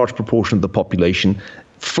really large proportion of the population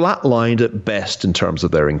flatlined at best in terms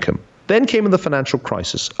of their income. Then came the financial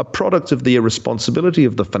crisis, a product of the irresponsibility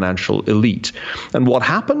of the financial elite. And what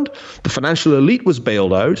happened? The financial elite was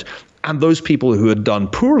bailed out, and those people who had done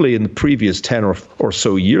poorly in the previous 10 or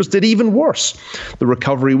so years did even worse. The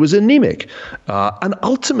recovery was anemic. And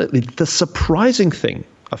ultimately, the surprising thing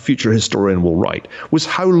a future historian will write was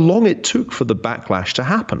how long it took for the backlash to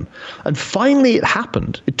happen. And finally, it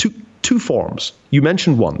happened. It took two forms. You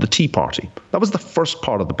mentioned one, the Tea Party. That was the first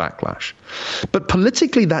part of the backlash. But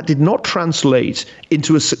politically, that did not translate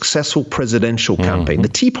into a successful presidential campaign. The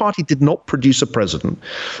Tea Party did not produce a president.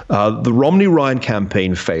 The Romney-Ryan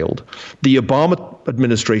campaign failed. The Obama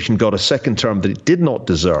administration got a second term that it did not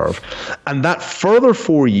deserve. And that further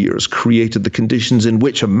 4 years created the conditions in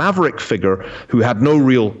which a maverick figure who had no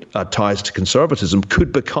real ties to conservatism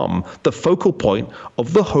could become the focal point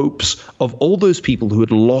of the hopes of all those people who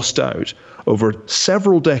had lost out over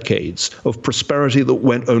several decades of prosperity that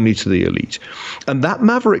went only to the elite. And that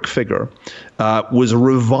maverick figure was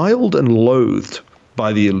reviled and loathed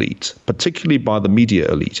by the elite, particularly by the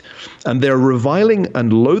media elite. And their reviling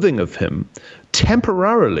and loathing of him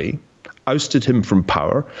temporarily ousted him from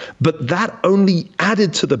power, but that only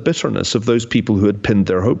added to the bitterness of those people who had pinned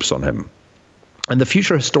their hopes on him. And the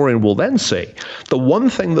future historian will then say, the one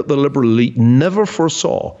thing that the liberal elite never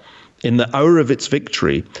foresaw in the hour of its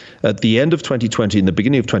victory at the end of 2020 and the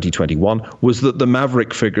beginning of 2021 was that the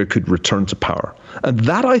maverick figure could return to power. And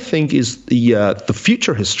that, I think, is the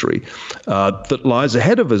future history that lies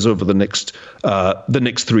ahead of us over the next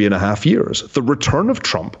 3.5 years. The return of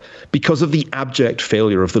Trump because of the abject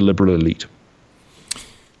failure of the liberal elite.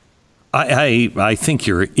 I think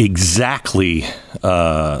you're exactly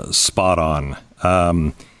spot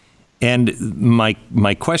on. And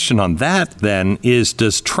my question on that then is,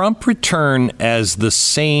 does Trump return as the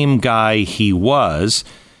same guy he was?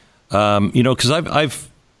 Because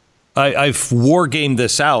I've war gamed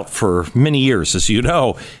this out for many years, as you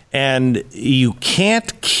know, and you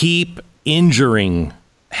can't keep injuring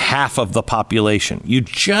half of the population. You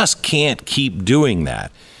just can't keep doing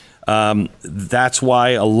that. That's why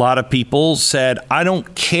a lot of people said, I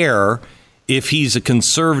don't care if he's a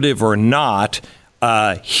conservative or not.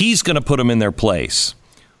 He's going to put them in their place.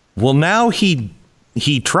 Well, now he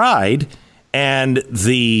tried, and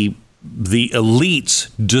the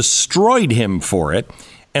elites destroyed him for it.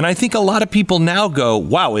 And I think a lot of people now go,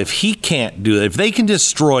 wow, if he can't do it, if they can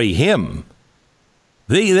destroy him,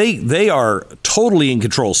 they are totally in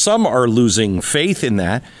control. Some are losing faith in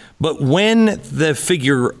that. But when the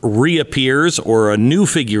figure reappears or a new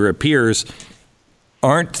figure appears,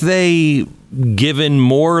 aren't they given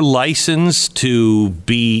more license to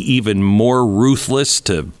be even more ruthless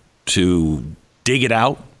to dig it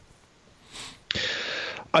out?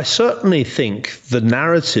 I certainly think the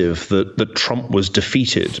narrative that Trump was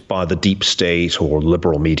defeated by the deep state or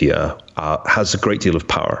liberal media has a great deal of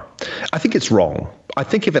power. I think it's wrong. I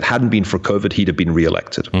think if it hadn't been for COVID, he'd have been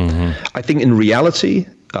reelected. I think in reality,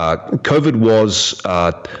 COVID was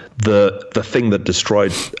the thing that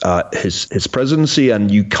destroyed his presidency, and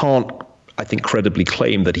you can't, I think, credibly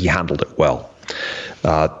claim that he handled it well.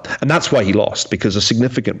 And that's why he lost, because a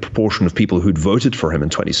significant proportion of people who'd voted for him in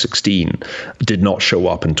 2016 did not show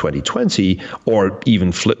up in 2020 or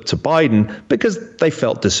even flipped to Biden because they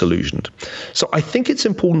felt disillusioned. So I think it's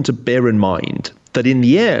important to bear in mind that in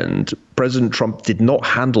the end, President Trump did not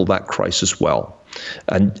handle that crisis well.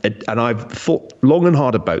 And I've thought long and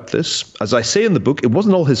hard about this. As I say in the book, it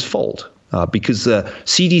wasn't all his fault. because the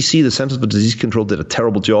CDC, the Centers for Disease Control, did a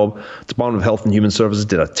terrible job. Department of Health and Human Services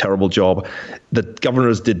did a terrible job. The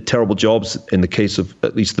governors did terrible jobs in the case of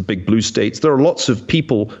at least the big blue states. There are lots of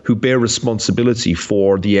people who bear responsibility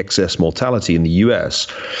for the excess mortality in the US.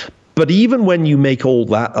 But even when you make all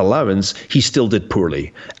that allowance, he still did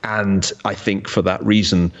poorly. And I think for that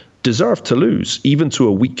reason, deserved to lose, even to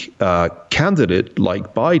a weak candidate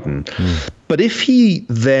like Biden. But if he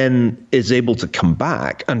then is able to come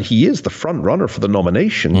back, and he is the front runner for the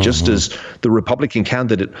nomination, just as the Republican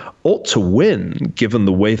candidate ought to win, given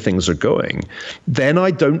the way things are going, then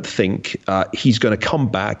I don't think he's going to come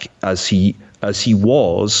back as he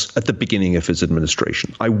was at the beginning of his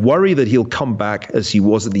administration. I worry that he'll come back as he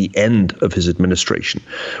was at the end of his administration,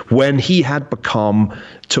 when he had become,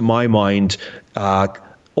 to my mind,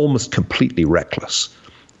 almost completely reckless.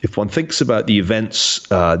 If one thinks about the events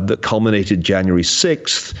that culminated January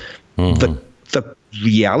 6th, the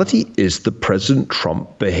reality is that President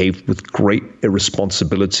Trump behaved with great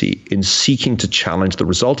irresponsibility in seeking to challenge the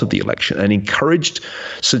result of the election and encouraged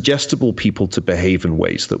suggestible people to behave in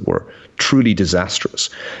ways that were truly disastrous.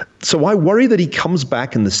 So I worry that he comes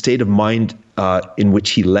back in the state of mind in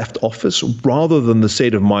which he left office, rather than the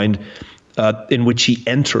state of mind in which he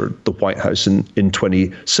entered the White House in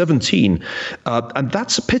 2017. And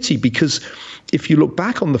that's a pity, because if you look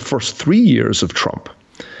back on the first 3 years of Trump,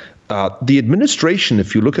 the administration,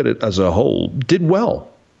 if you look at it as a whole, did well.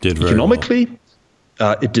 Economically,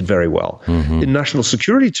 it did very well. In national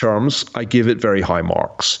security terms, I give it very high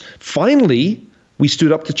marks. Finally, we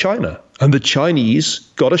stood up to China. And the Chinese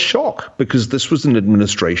got a shock, because this was an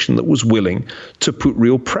administration that was willing to put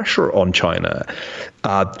real pressure on China.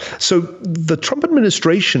 So the Trump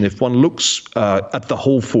administration, if one looks at the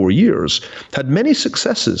whole 4 years, had many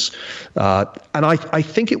successes. And I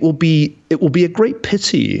think it will be a great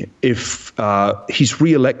pity if he's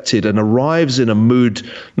reelected and arrives in a mood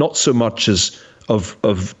not so much as of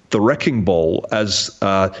the wrecking ball as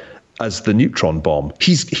the neutron bomb.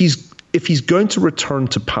 If he's going to return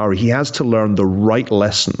to power, he has to learn the right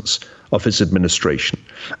lessons of his administration.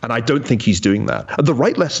 And I don't think he's doing that. And the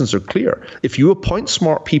right lessons are clear. If you appoint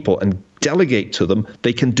smart people and delegate to them,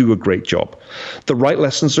 they can do a great job. The right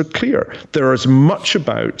lessons are clear. There is much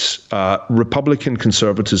about Republican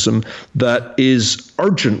conservatism that is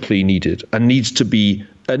urgently needed and needs to be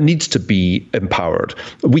empowered.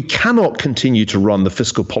 We cannot continue to run the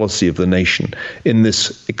fiscal policy of the nation in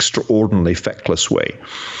this extraordinarily feckless way.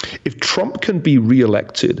 If Trump can be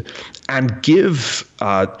reelected and give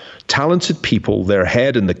talented people their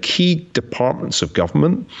head in the key departments of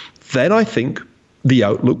government, then I think the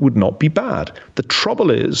outlook would not be bad. The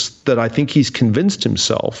trouble is that I think he's convinced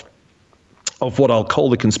himself of what I'll call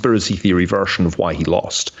the conspiracy theory version of why he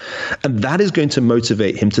lost. And that is going to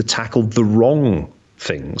motivate him to tackle the wrong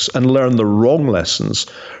things and learn the wrong lessons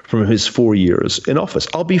from his 4 years in office.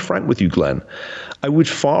 I'll be frank with you, Glenn. I would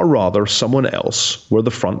far rather someone else were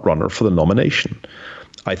the front runner for the nomination.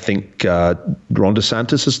 I think Ron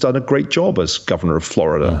DeSantis has done a great job as governor of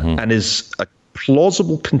Florida and is a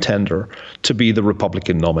plausible contender to be the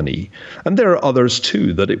Republican nominee. And there are others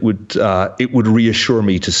too that it would reassure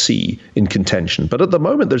me to see in contention. But at the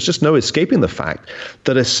moment, there's just no escaping the fact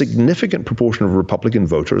that a significant proportion of Republican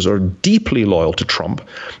voters are deeply loyal to Trump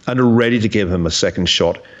and are ready to give him a second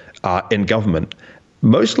shot in government.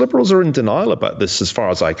 Most liberals are in denial about this, as far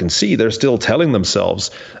as I can see. They're still telling themselves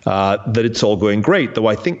that it's all going great, though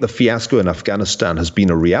I think the fiasco in Afghanistan has been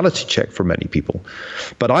a reality check for many people.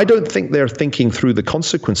 But I don't think they're thinking through the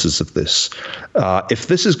consequences of this. If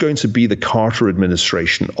this is going to be the Carter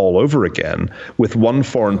administration all over again, with one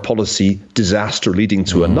foreign policy disaster leading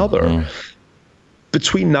to another,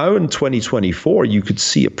 between now and 2024, you could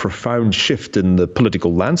see a profound shift in the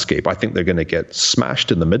political landscape. I think they're going to get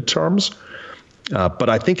smashed in the midterms. But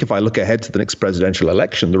I think if I look ahead to the next presidential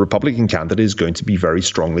election, the Republican candidate is going to be very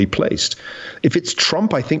strongly placed. If it's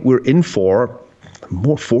Trump, I think we're in for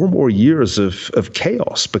 4 more years of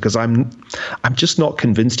chaos, because I'm just not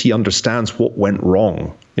convinced he understands what went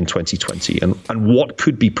wrong in 2020 and what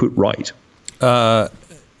could be put right.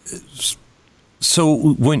 So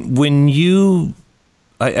when you,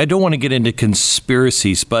 I don't want to get into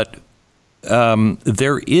conspiracies, but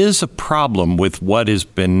there is a problem with what has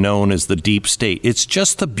been known as the deep state. It's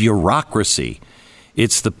just the bureaucracy.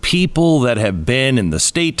 It's the people that have been in the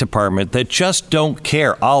State Department that just don't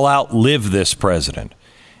care. I'll outlive this president.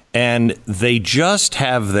 And they just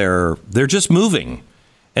have they're just moving.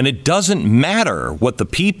 And it doesn't matter what the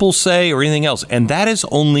people say or anything else. And that has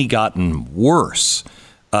only gotten worse.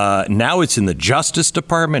 Now it's in the Justice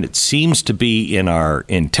Department. It seems to be in our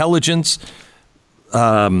intelligence.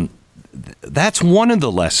 that's one of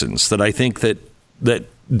the lessons that I think that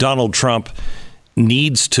Donald Trump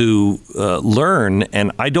needs to learn.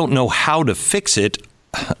 And I don't know how to fix it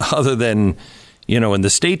other than, in the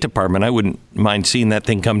State Department, I wouldn't mind seeing that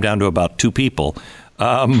thing come down to about 2 people.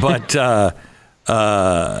 But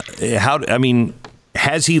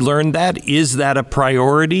has he learned that? Is that a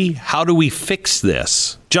priority? How do we fix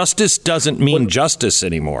this? Justice doesn't mean justice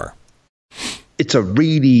anymore. It's a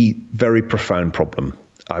really very profound problem.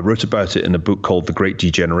 I wrote about it in a book called The Great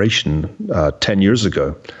Degeneration 10 years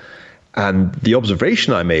ago. And the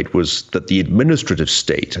observation I made was that the administrative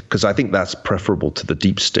state, because I think that's preferable to the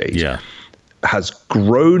deep state, has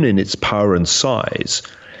grown in its power and size,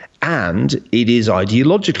 and it is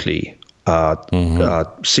ideologically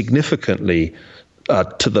significantly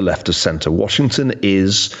to the left of center. Washington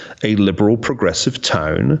is a liberal progressive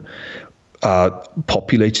town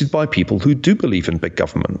populated by people who do believe in big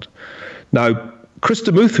government. Now, Chris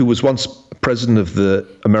DeMuth, who was once president of the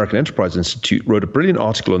American Enterprise Institute, wrote a brilliant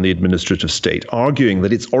article on the administrative state, arguing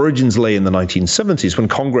that its origins lay in the 1970s when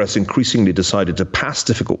Congress increasingly decided to pass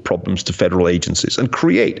difficult problems to federal agencies and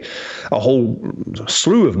create a whole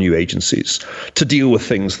slew of new agencies to deal with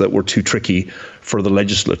things that were too tricky for the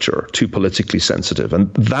legislature, too politically sensitive.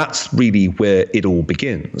 And that's really where it all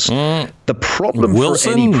begins. The problem for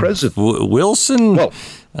any president... Wilson? Well,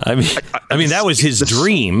 I mean, that was his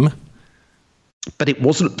dream. But it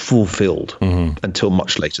wasn't fulfilled until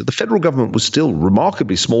much later. The federal government was still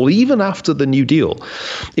remarkably small, even after the New Deal.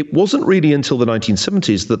 It wasn't really until the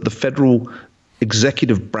 1970s that the federal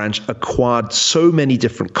executive branch acquired so many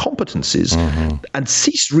different competencies and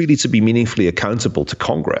ceased really to be meaningfully accountable to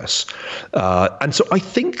Congress. And so I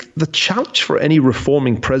think the challenge for any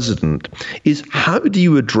reforming president is, how do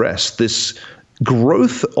you address this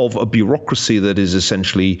growth of a bureaucracy that is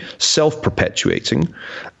essentially self-perpetuating,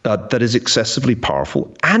 that is excessively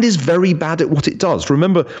powerful, and is very bad at what it does.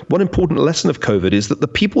 Remember, one important lesson of COVID is that the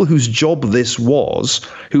people whose job this was,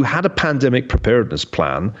 who had a pandemic preparedness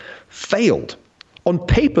plan, failed. On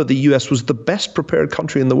paper, the US was the best prepared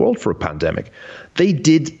country in the world for a pandemic. They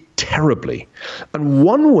did terribly. And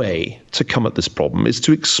one way to come at this problem is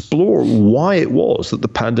to explore why it was that the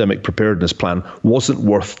pandemic preparedness plan wasn't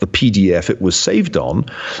worth the PDF it was saved on,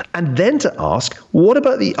 and then to ask, what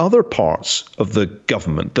about the other parts of the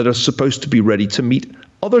government that are supposed to be ready to meet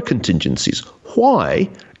other contingencies? Why,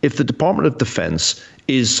 if the Department of Defense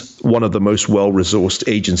is one of the most well-resourced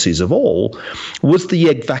agencies of all, was the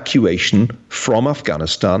evacuation from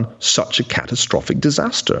Afghanistan such a catastrophic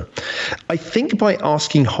disaster? I think by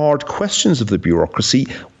asking hard questions of the bureaucracy,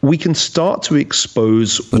 we can start to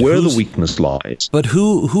expose where the weakness lies. But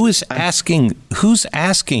who's asking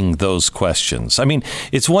those questions? I mean,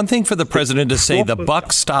 it's one thing for the president to say the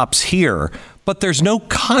buck stops here, but there's no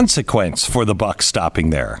consequence for the buck stopping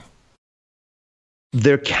there.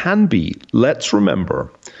 There can be. Let's remember,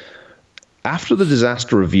 after the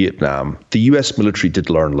disaster of Vietnam, the US military did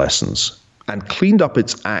learn lessons and cleaned up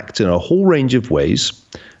its act in a whole range of ways,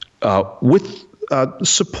 with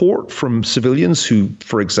support from civilians who,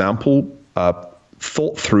 for example,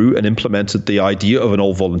 thought through and implemented the idea of an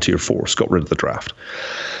all-volunteer force, got rid of the draft.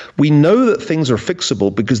 We know that things are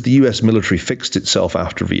fixable because the US military fixed itself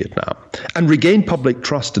after Vietnam and regained public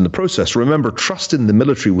trust in the process. Remember, trust in the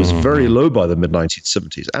military was very low by the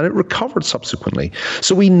mid-1970s, and it recovered subsequently.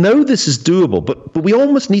 So we know this is doable, but we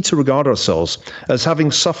almost need to regard ourselves as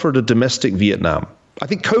having suffered a domestic Vietnam. I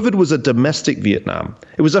think COVID was a domestic Vietnam.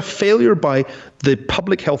 It was a failure by the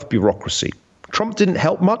public health bureaucracy. Trump didn't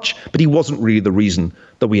help much, but he wasn't really the reason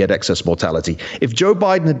that we had excess mortality. If Joe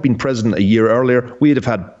Biden had been president a year earlier, we'd have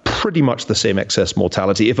had pretty much the same excess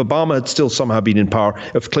mortality. If Obama had still somehow been in power,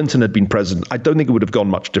 if Clinton had been president, I don't think it would have gone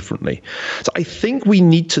much differently. So I think we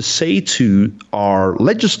need to say to our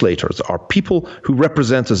legislators, our people who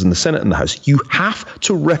represent us in the Senate and the House, you have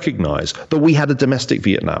to recognize that we had a domestic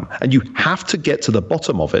Vietnam, and you have to get to the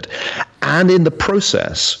bottom of it. And in the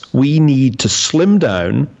process, we need to slim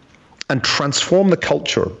down and transform the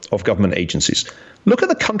culture of government agencies. Look at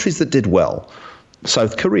the countries that did well.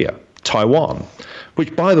 South Korea, Taiwan,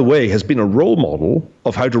 which, by the way, has been a role model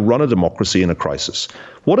of how to run a democracy in a crisis.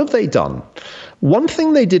 What have they done? One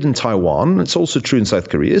thing they did in Taiwan, it's also true in South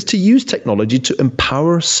Korea, is to use technology to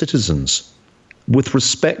empower citizens with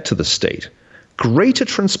respect to the state. Greater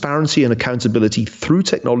transparency and accountability through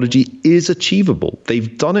technology is achievable.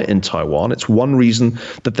 They've done it in Taiwan. It's one reason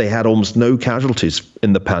that they had almost no casualties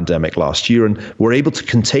in the pandemic last year and were able to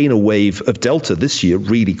contain a wave of Delta this year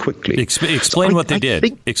really quickly. Explain what they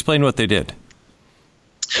did. Explain what they did.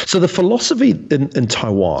 So the philosophy in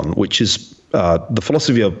Taiwan, which is the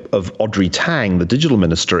philosophy of Audrey Tang, the digital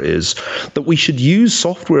minister, is that we should use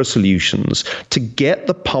software solutions to get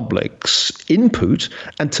the public's input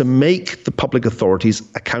and to make the public authorities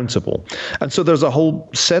accountable. And so there's a whole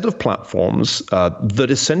set of platforms that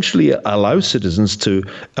essentially allow citizens to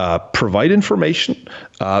provide information,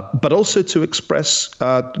 but also to express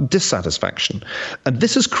dissatisfaction. And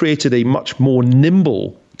this has created a much more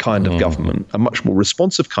nimble kind of government, a much more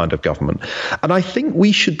responsive kind of government. And I think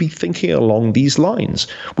we should be thinking along these lines.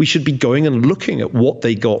 We should be going and looking at what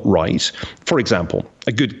they got right. For example,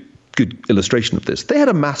 a good illustration of this, they had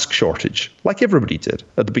a mask shortage, like everybody did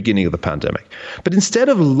at the beginning of the pandemic. But instead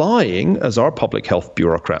of lying, as our public health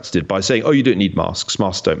bureaucrats did, by saying, oh, you don't need masks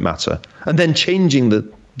don't matter, and then changing the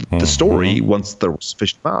story once there were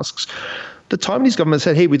sufficient masks, the Taiwanese government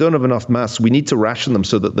said, hey, we don't have enough masks. We need to ration them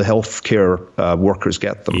so that the healthcare workers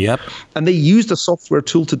get them. Yep. And they used a software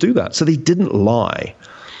tool to do that. So they didn't lie.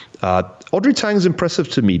 Audrey Tang is impressive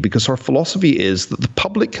to me because her philosophy is that the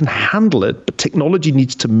public can handle it, but technology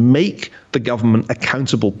needs to make the government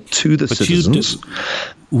accountable to the citizens.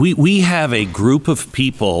 We have a group of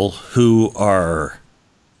people who are,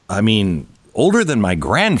 older than my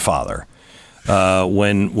grandfather.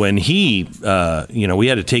 When he, we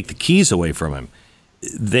had to take the keys away from him.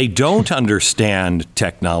 They don't understand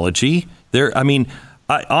technology. I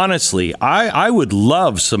would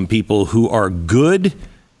love some people who are good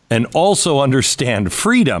and also understand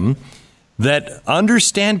freedom, that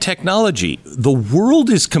understand technology. The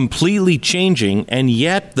world is completely changing, and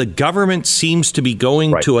yet the government seems to be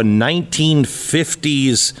going to a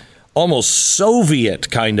 1950s, almost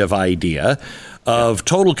Soviet kind of idea of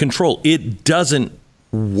total control. It doesn't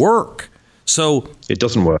work. So it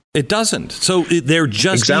doesn't work. It doesn't. So they're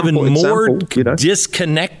just more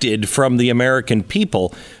disconnected from the American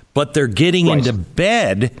people, but they're getting into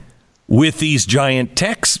bed with these giant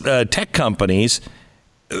tech companies,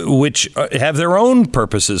 which have their own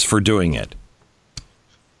purposes for doing it.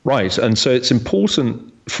 Right. And so it's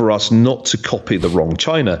important for us not to copy the wrong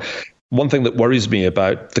China. One thing that worries me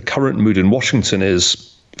about the current mood in Washington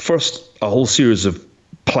is, first, a whole series of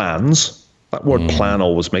plans. That word plan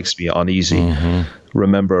always makes me uneasy.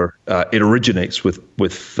 Remember, it originates with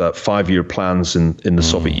 5-year plans in the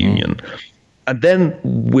Soviet Union. And then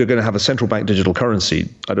we're going to have a central bank digital currency.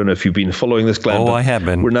 I don't know if you've been following this, Glenn. Oh, I have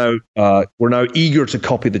been. We're now eager to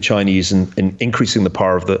copy the Chinese in increasing the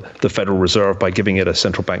power of the Federal Reserve by giving it a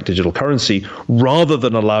central bank digital currency, rather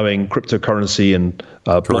than allowing cryptocurrency and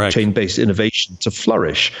blockchain-based innovation to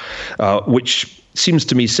flourish, which seems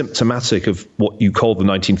to me symptomatic of what you call the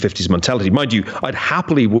 1950s mentality. Mind you, I'd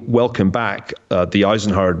happily welcome back the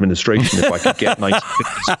Eisenhower administration if I could get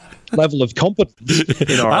 1950s level of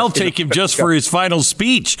competence. I'll take him just for his final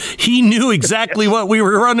speech. He knew exactly what we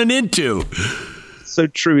were running into. So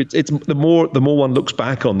true. It's the more one looks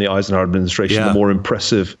back on the Eisenhower administration, the more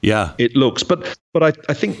impressive it looks. But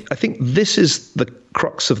I think this is the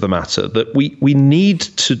crux of the matter, that we need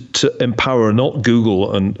to empower not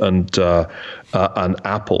Google and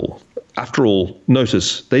Apple. After all,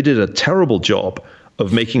 notice they did a terrible job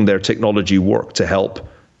of making their technology work to help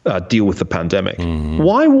deal with the pandemic.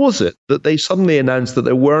 Why was it that they suddenly announced that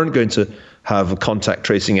they weren't going to have a contact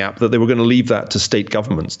tracing app, that they were going to leave that to state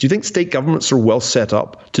governments? Do you think state governments are well set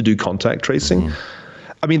up to do contact tracing?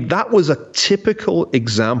 I mean, that was a typical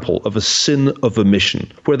example of a sin of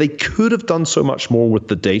omission, where they could have done so much more with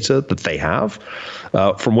the data that they have,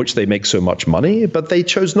 from which they make so much money, but they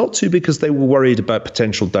chose not to because they were worried about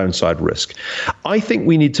potential downside risk. I think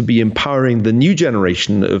we need to be empowering the new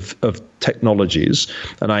generation of technologies,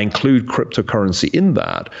 and I include cryptocurrency in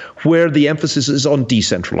that, where the emphasis is on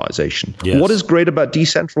decentralization. Yes. What is great about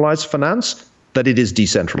decentralized finance? That it is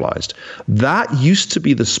decentralized. That used to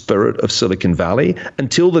be the spirit of Silicon Valley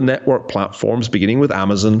until the network platforms, beginning with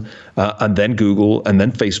Amazon and then Google and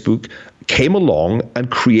then Facebook, came along and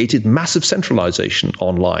created massive centralization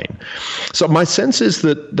online. So my sense is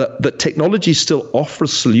that technology still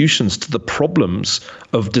offers solutions to the problems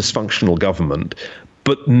of dysfunctional government,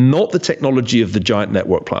 but not the technology of the giant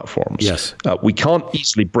network platforms. Yes. We can't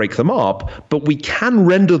easily break them up, but we can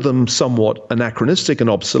render them somewhat anachronistic and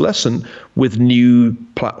obsolescent with new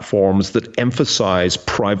platforms that emphasize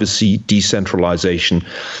privacy, decentralization.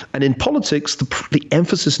 And in politics, the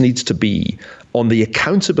emphasis needs to be on the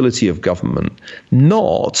accountability of government,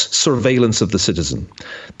 not surveillance of the citizen.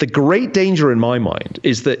 The great danger in my mind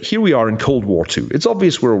is that here we are in Cold War II. It's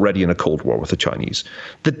obvious we're already in a Cold War with the Chinese.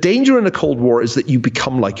 The danger in a Cold War is that you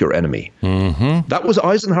become like your enemy. That was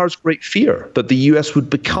Eisenhower's great fear, that the US would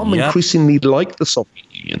become increasingly like the Soviet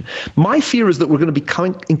Union. My fear is that we're going to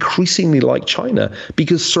become increasingly like China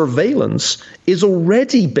because surveillance is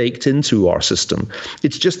already baked into our system.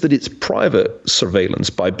 It's just that it's private surveillance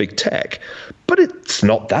by big tech. But it's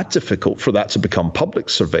not that difficult for that to become public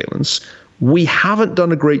surveillance. We haven't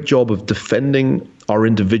done a great job of defending our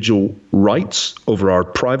individual rights over our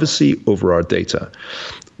privacy, over our data.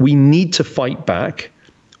 We need to fight back.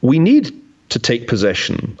 We need to take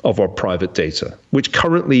possession of our private data, which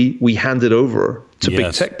currently we handed over to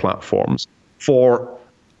big tech platforms for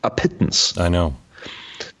a pittance. I know.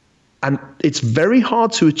 And it's very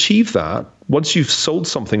hard to achieve that. Once you've sold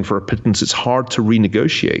something for a pittance, it's hard to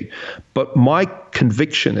renegotiate. But my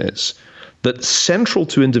conviction is that central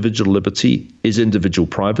to individual liberty is individual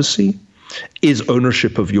privacy, is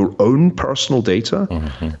ownership of your own personal data,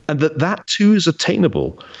 and that too is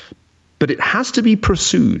attainable. But it has to be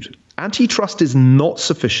pursued. Antitrust is not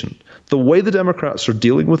sufficient. The way the Democrats are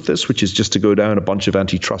dealing with this, which is just to go down a bunch of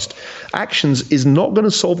antitrust actions, is not going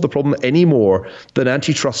to solve the problem any more than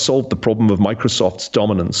antitrust solved the problem of Microsoft's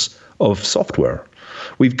dominance of software.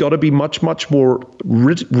 We've got to be much, much more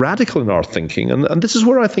radical in our thinking. And this is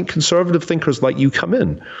where I think conservative thinkers like you come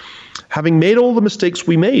in. Having made all the mistakes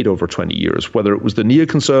we made over 20 years, whether it was the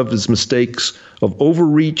neoconservatives' mistakes of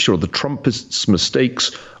overreach or the Trumpists'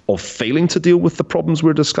 mistakes of failing to deal with the problems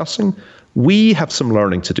we're discussing, we have some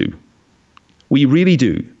learning to do. We really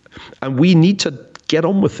do. And we need to get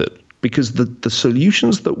on with it because the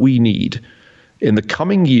solutions that we need in the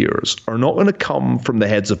coming years are not going to come from the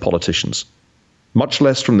heads of politicians, much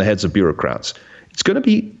less from the heads of bureaucrats. It's going to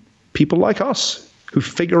be people like us who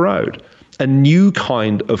figure out a new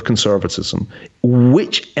kind of conservatism,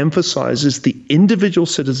 which emphasizes the individual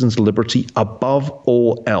citizen's liberty above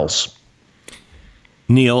all else.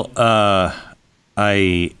 Niall,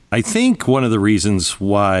 I think one of the reasons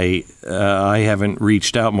why I haven't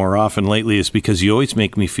reached out more often lately is because you always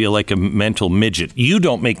make me feel like a mental midget. You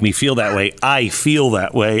don't make me feel that way. I feel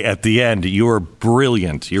that way at the end. You're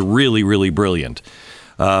brilliant. You're really, really brilliant.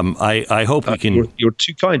 I hope we can. You're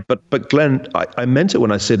too kind, but Glenn, I meant it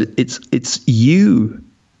when I said it's you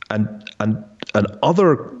and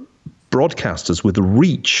other broadcasters with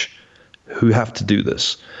reach who have to do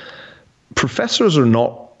this. Professors are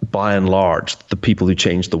not, by and large, the people who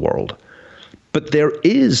change the world, but there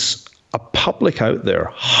is a public out there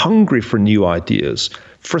hungry for new ideas,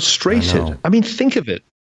 frustrated. I mean, think of it.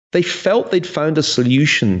 They felt they'd found a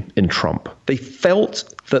solution in Trump. They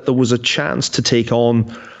felt that there was a chance to take on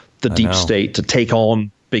the deep state, to take on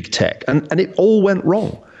big tech. And it all went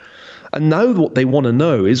wrong. And now what they want to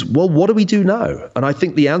know is, well, what do we do now? And I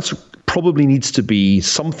think the answer probably needs to be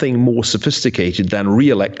something more sophisticated than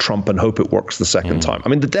re-elect Trump and hope it works the second time. I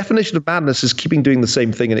mean, the definition of madness is keeping doing the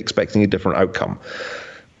same thing and expecting a different outcome.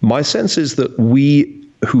 My sense is that we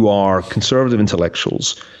who are conservative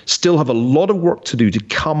intellectuals still have a lot of work to do to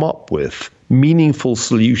come up with meaningful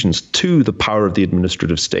solutions to the power of the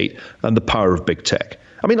administrative state and the power of big tech.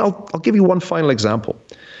 I mean, I'll give you one final example.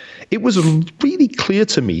 It was really clear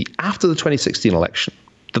to me after the 2016 election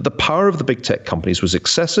that the power of the big tech companies was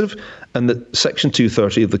excessive and that Section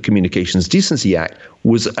 230 of the Communications Decency Act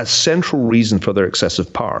was a central reason for their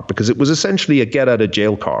excessive power, because it was essentially a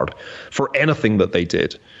get-out-of-jail card for anything that they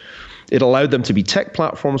did. It allowed them to be tech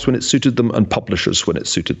platforms when it suited them and publishers when it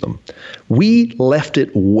suited them. We left it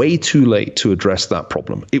way too late to address that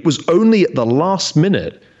problem. It was only at the last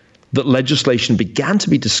minute that legislation began to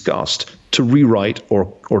be discussed to rewrite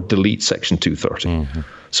or delete Section 230.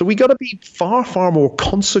 So we got to be far, far more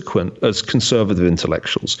consequent as conservative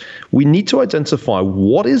intellectuals. We need to identify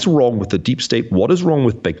what is wrong with the deep state, what is wrong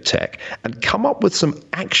with big tech, and come up with some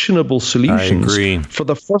actionable solutions for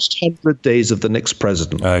the first 100 days of the next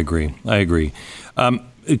president. I agree.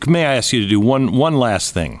 May I ask you to do one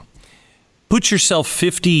last thing? Put yourself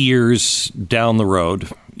 50 years down the road.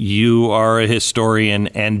 You are a historian,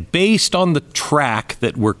 and based on the track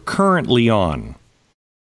that we're currently on,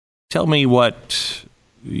 tell me what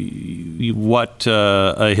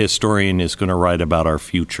a historian is going to write about our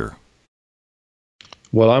future.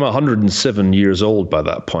 Well, I'm 107 years old by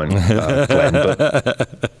that point, Glenn.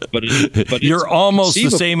 But you're almost the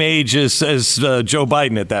same age as Joe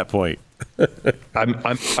Biden at that point.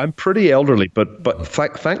 I'm pretty elderly, but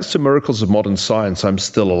thanks to miracles of modern science, I'm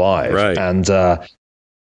still alive. Right.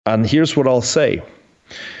 And here's what I'll say: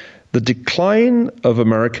 the decline of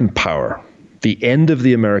American power, the end of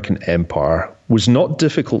the American empire, was not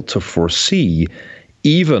difficult to foresee,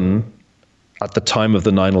 even at the time of the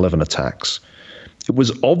 9/11 attacks. It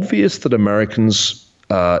was obvious that Americans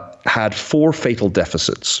had four fatal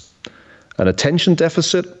deficits: an attention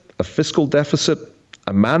deficit, a fiscal deficit,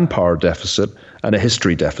 a manpower deficit, and a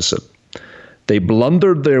history deficit. They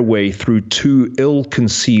blundered their way through two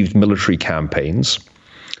ill-conceived military campaigns.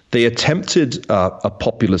 They attempted a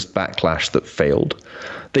populist backlash that failed.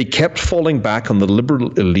 They kept falling back on the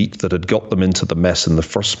liberal elite that had got them into the mess in the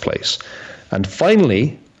first place. And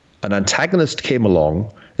finally, an antagonist came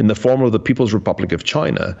along in the form of the People's Republic of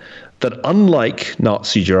China that, unlike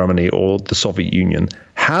Nazi Germany or the Soviet Union,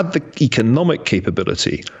 had the economic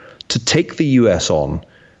capability to take the US on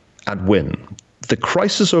and win. The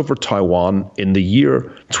crisis over Taiwan in the year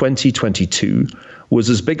 2022 was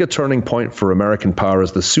as big a turning point for American power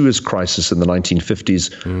as the Suez Crisis in the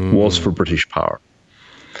 1950s was for British power.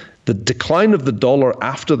 The decline of the dollar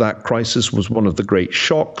after that crisis was one of the great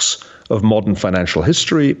shocks of modern financial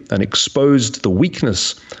history and exposed the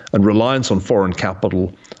weakness and reliance on foreign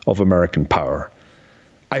capital of American power.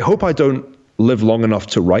 I hope I don't live long enough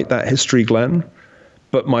to write that history, Glenn,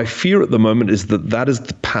 but my fear at the moment is that that is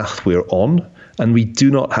the path we're on, and we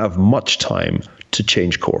do not have much time to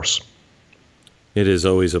change course. It is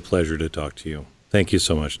always a pleasure to talk to you. Thank you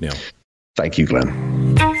so much, Niall. Thank you,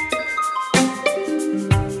 Glenn.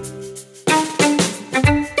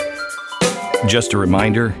 Just a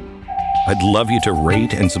reminder, I'd love you to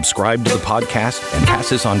rate and subscribe to the podcast and pass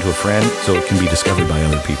this on to a friend so it can be discovered by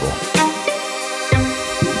other people.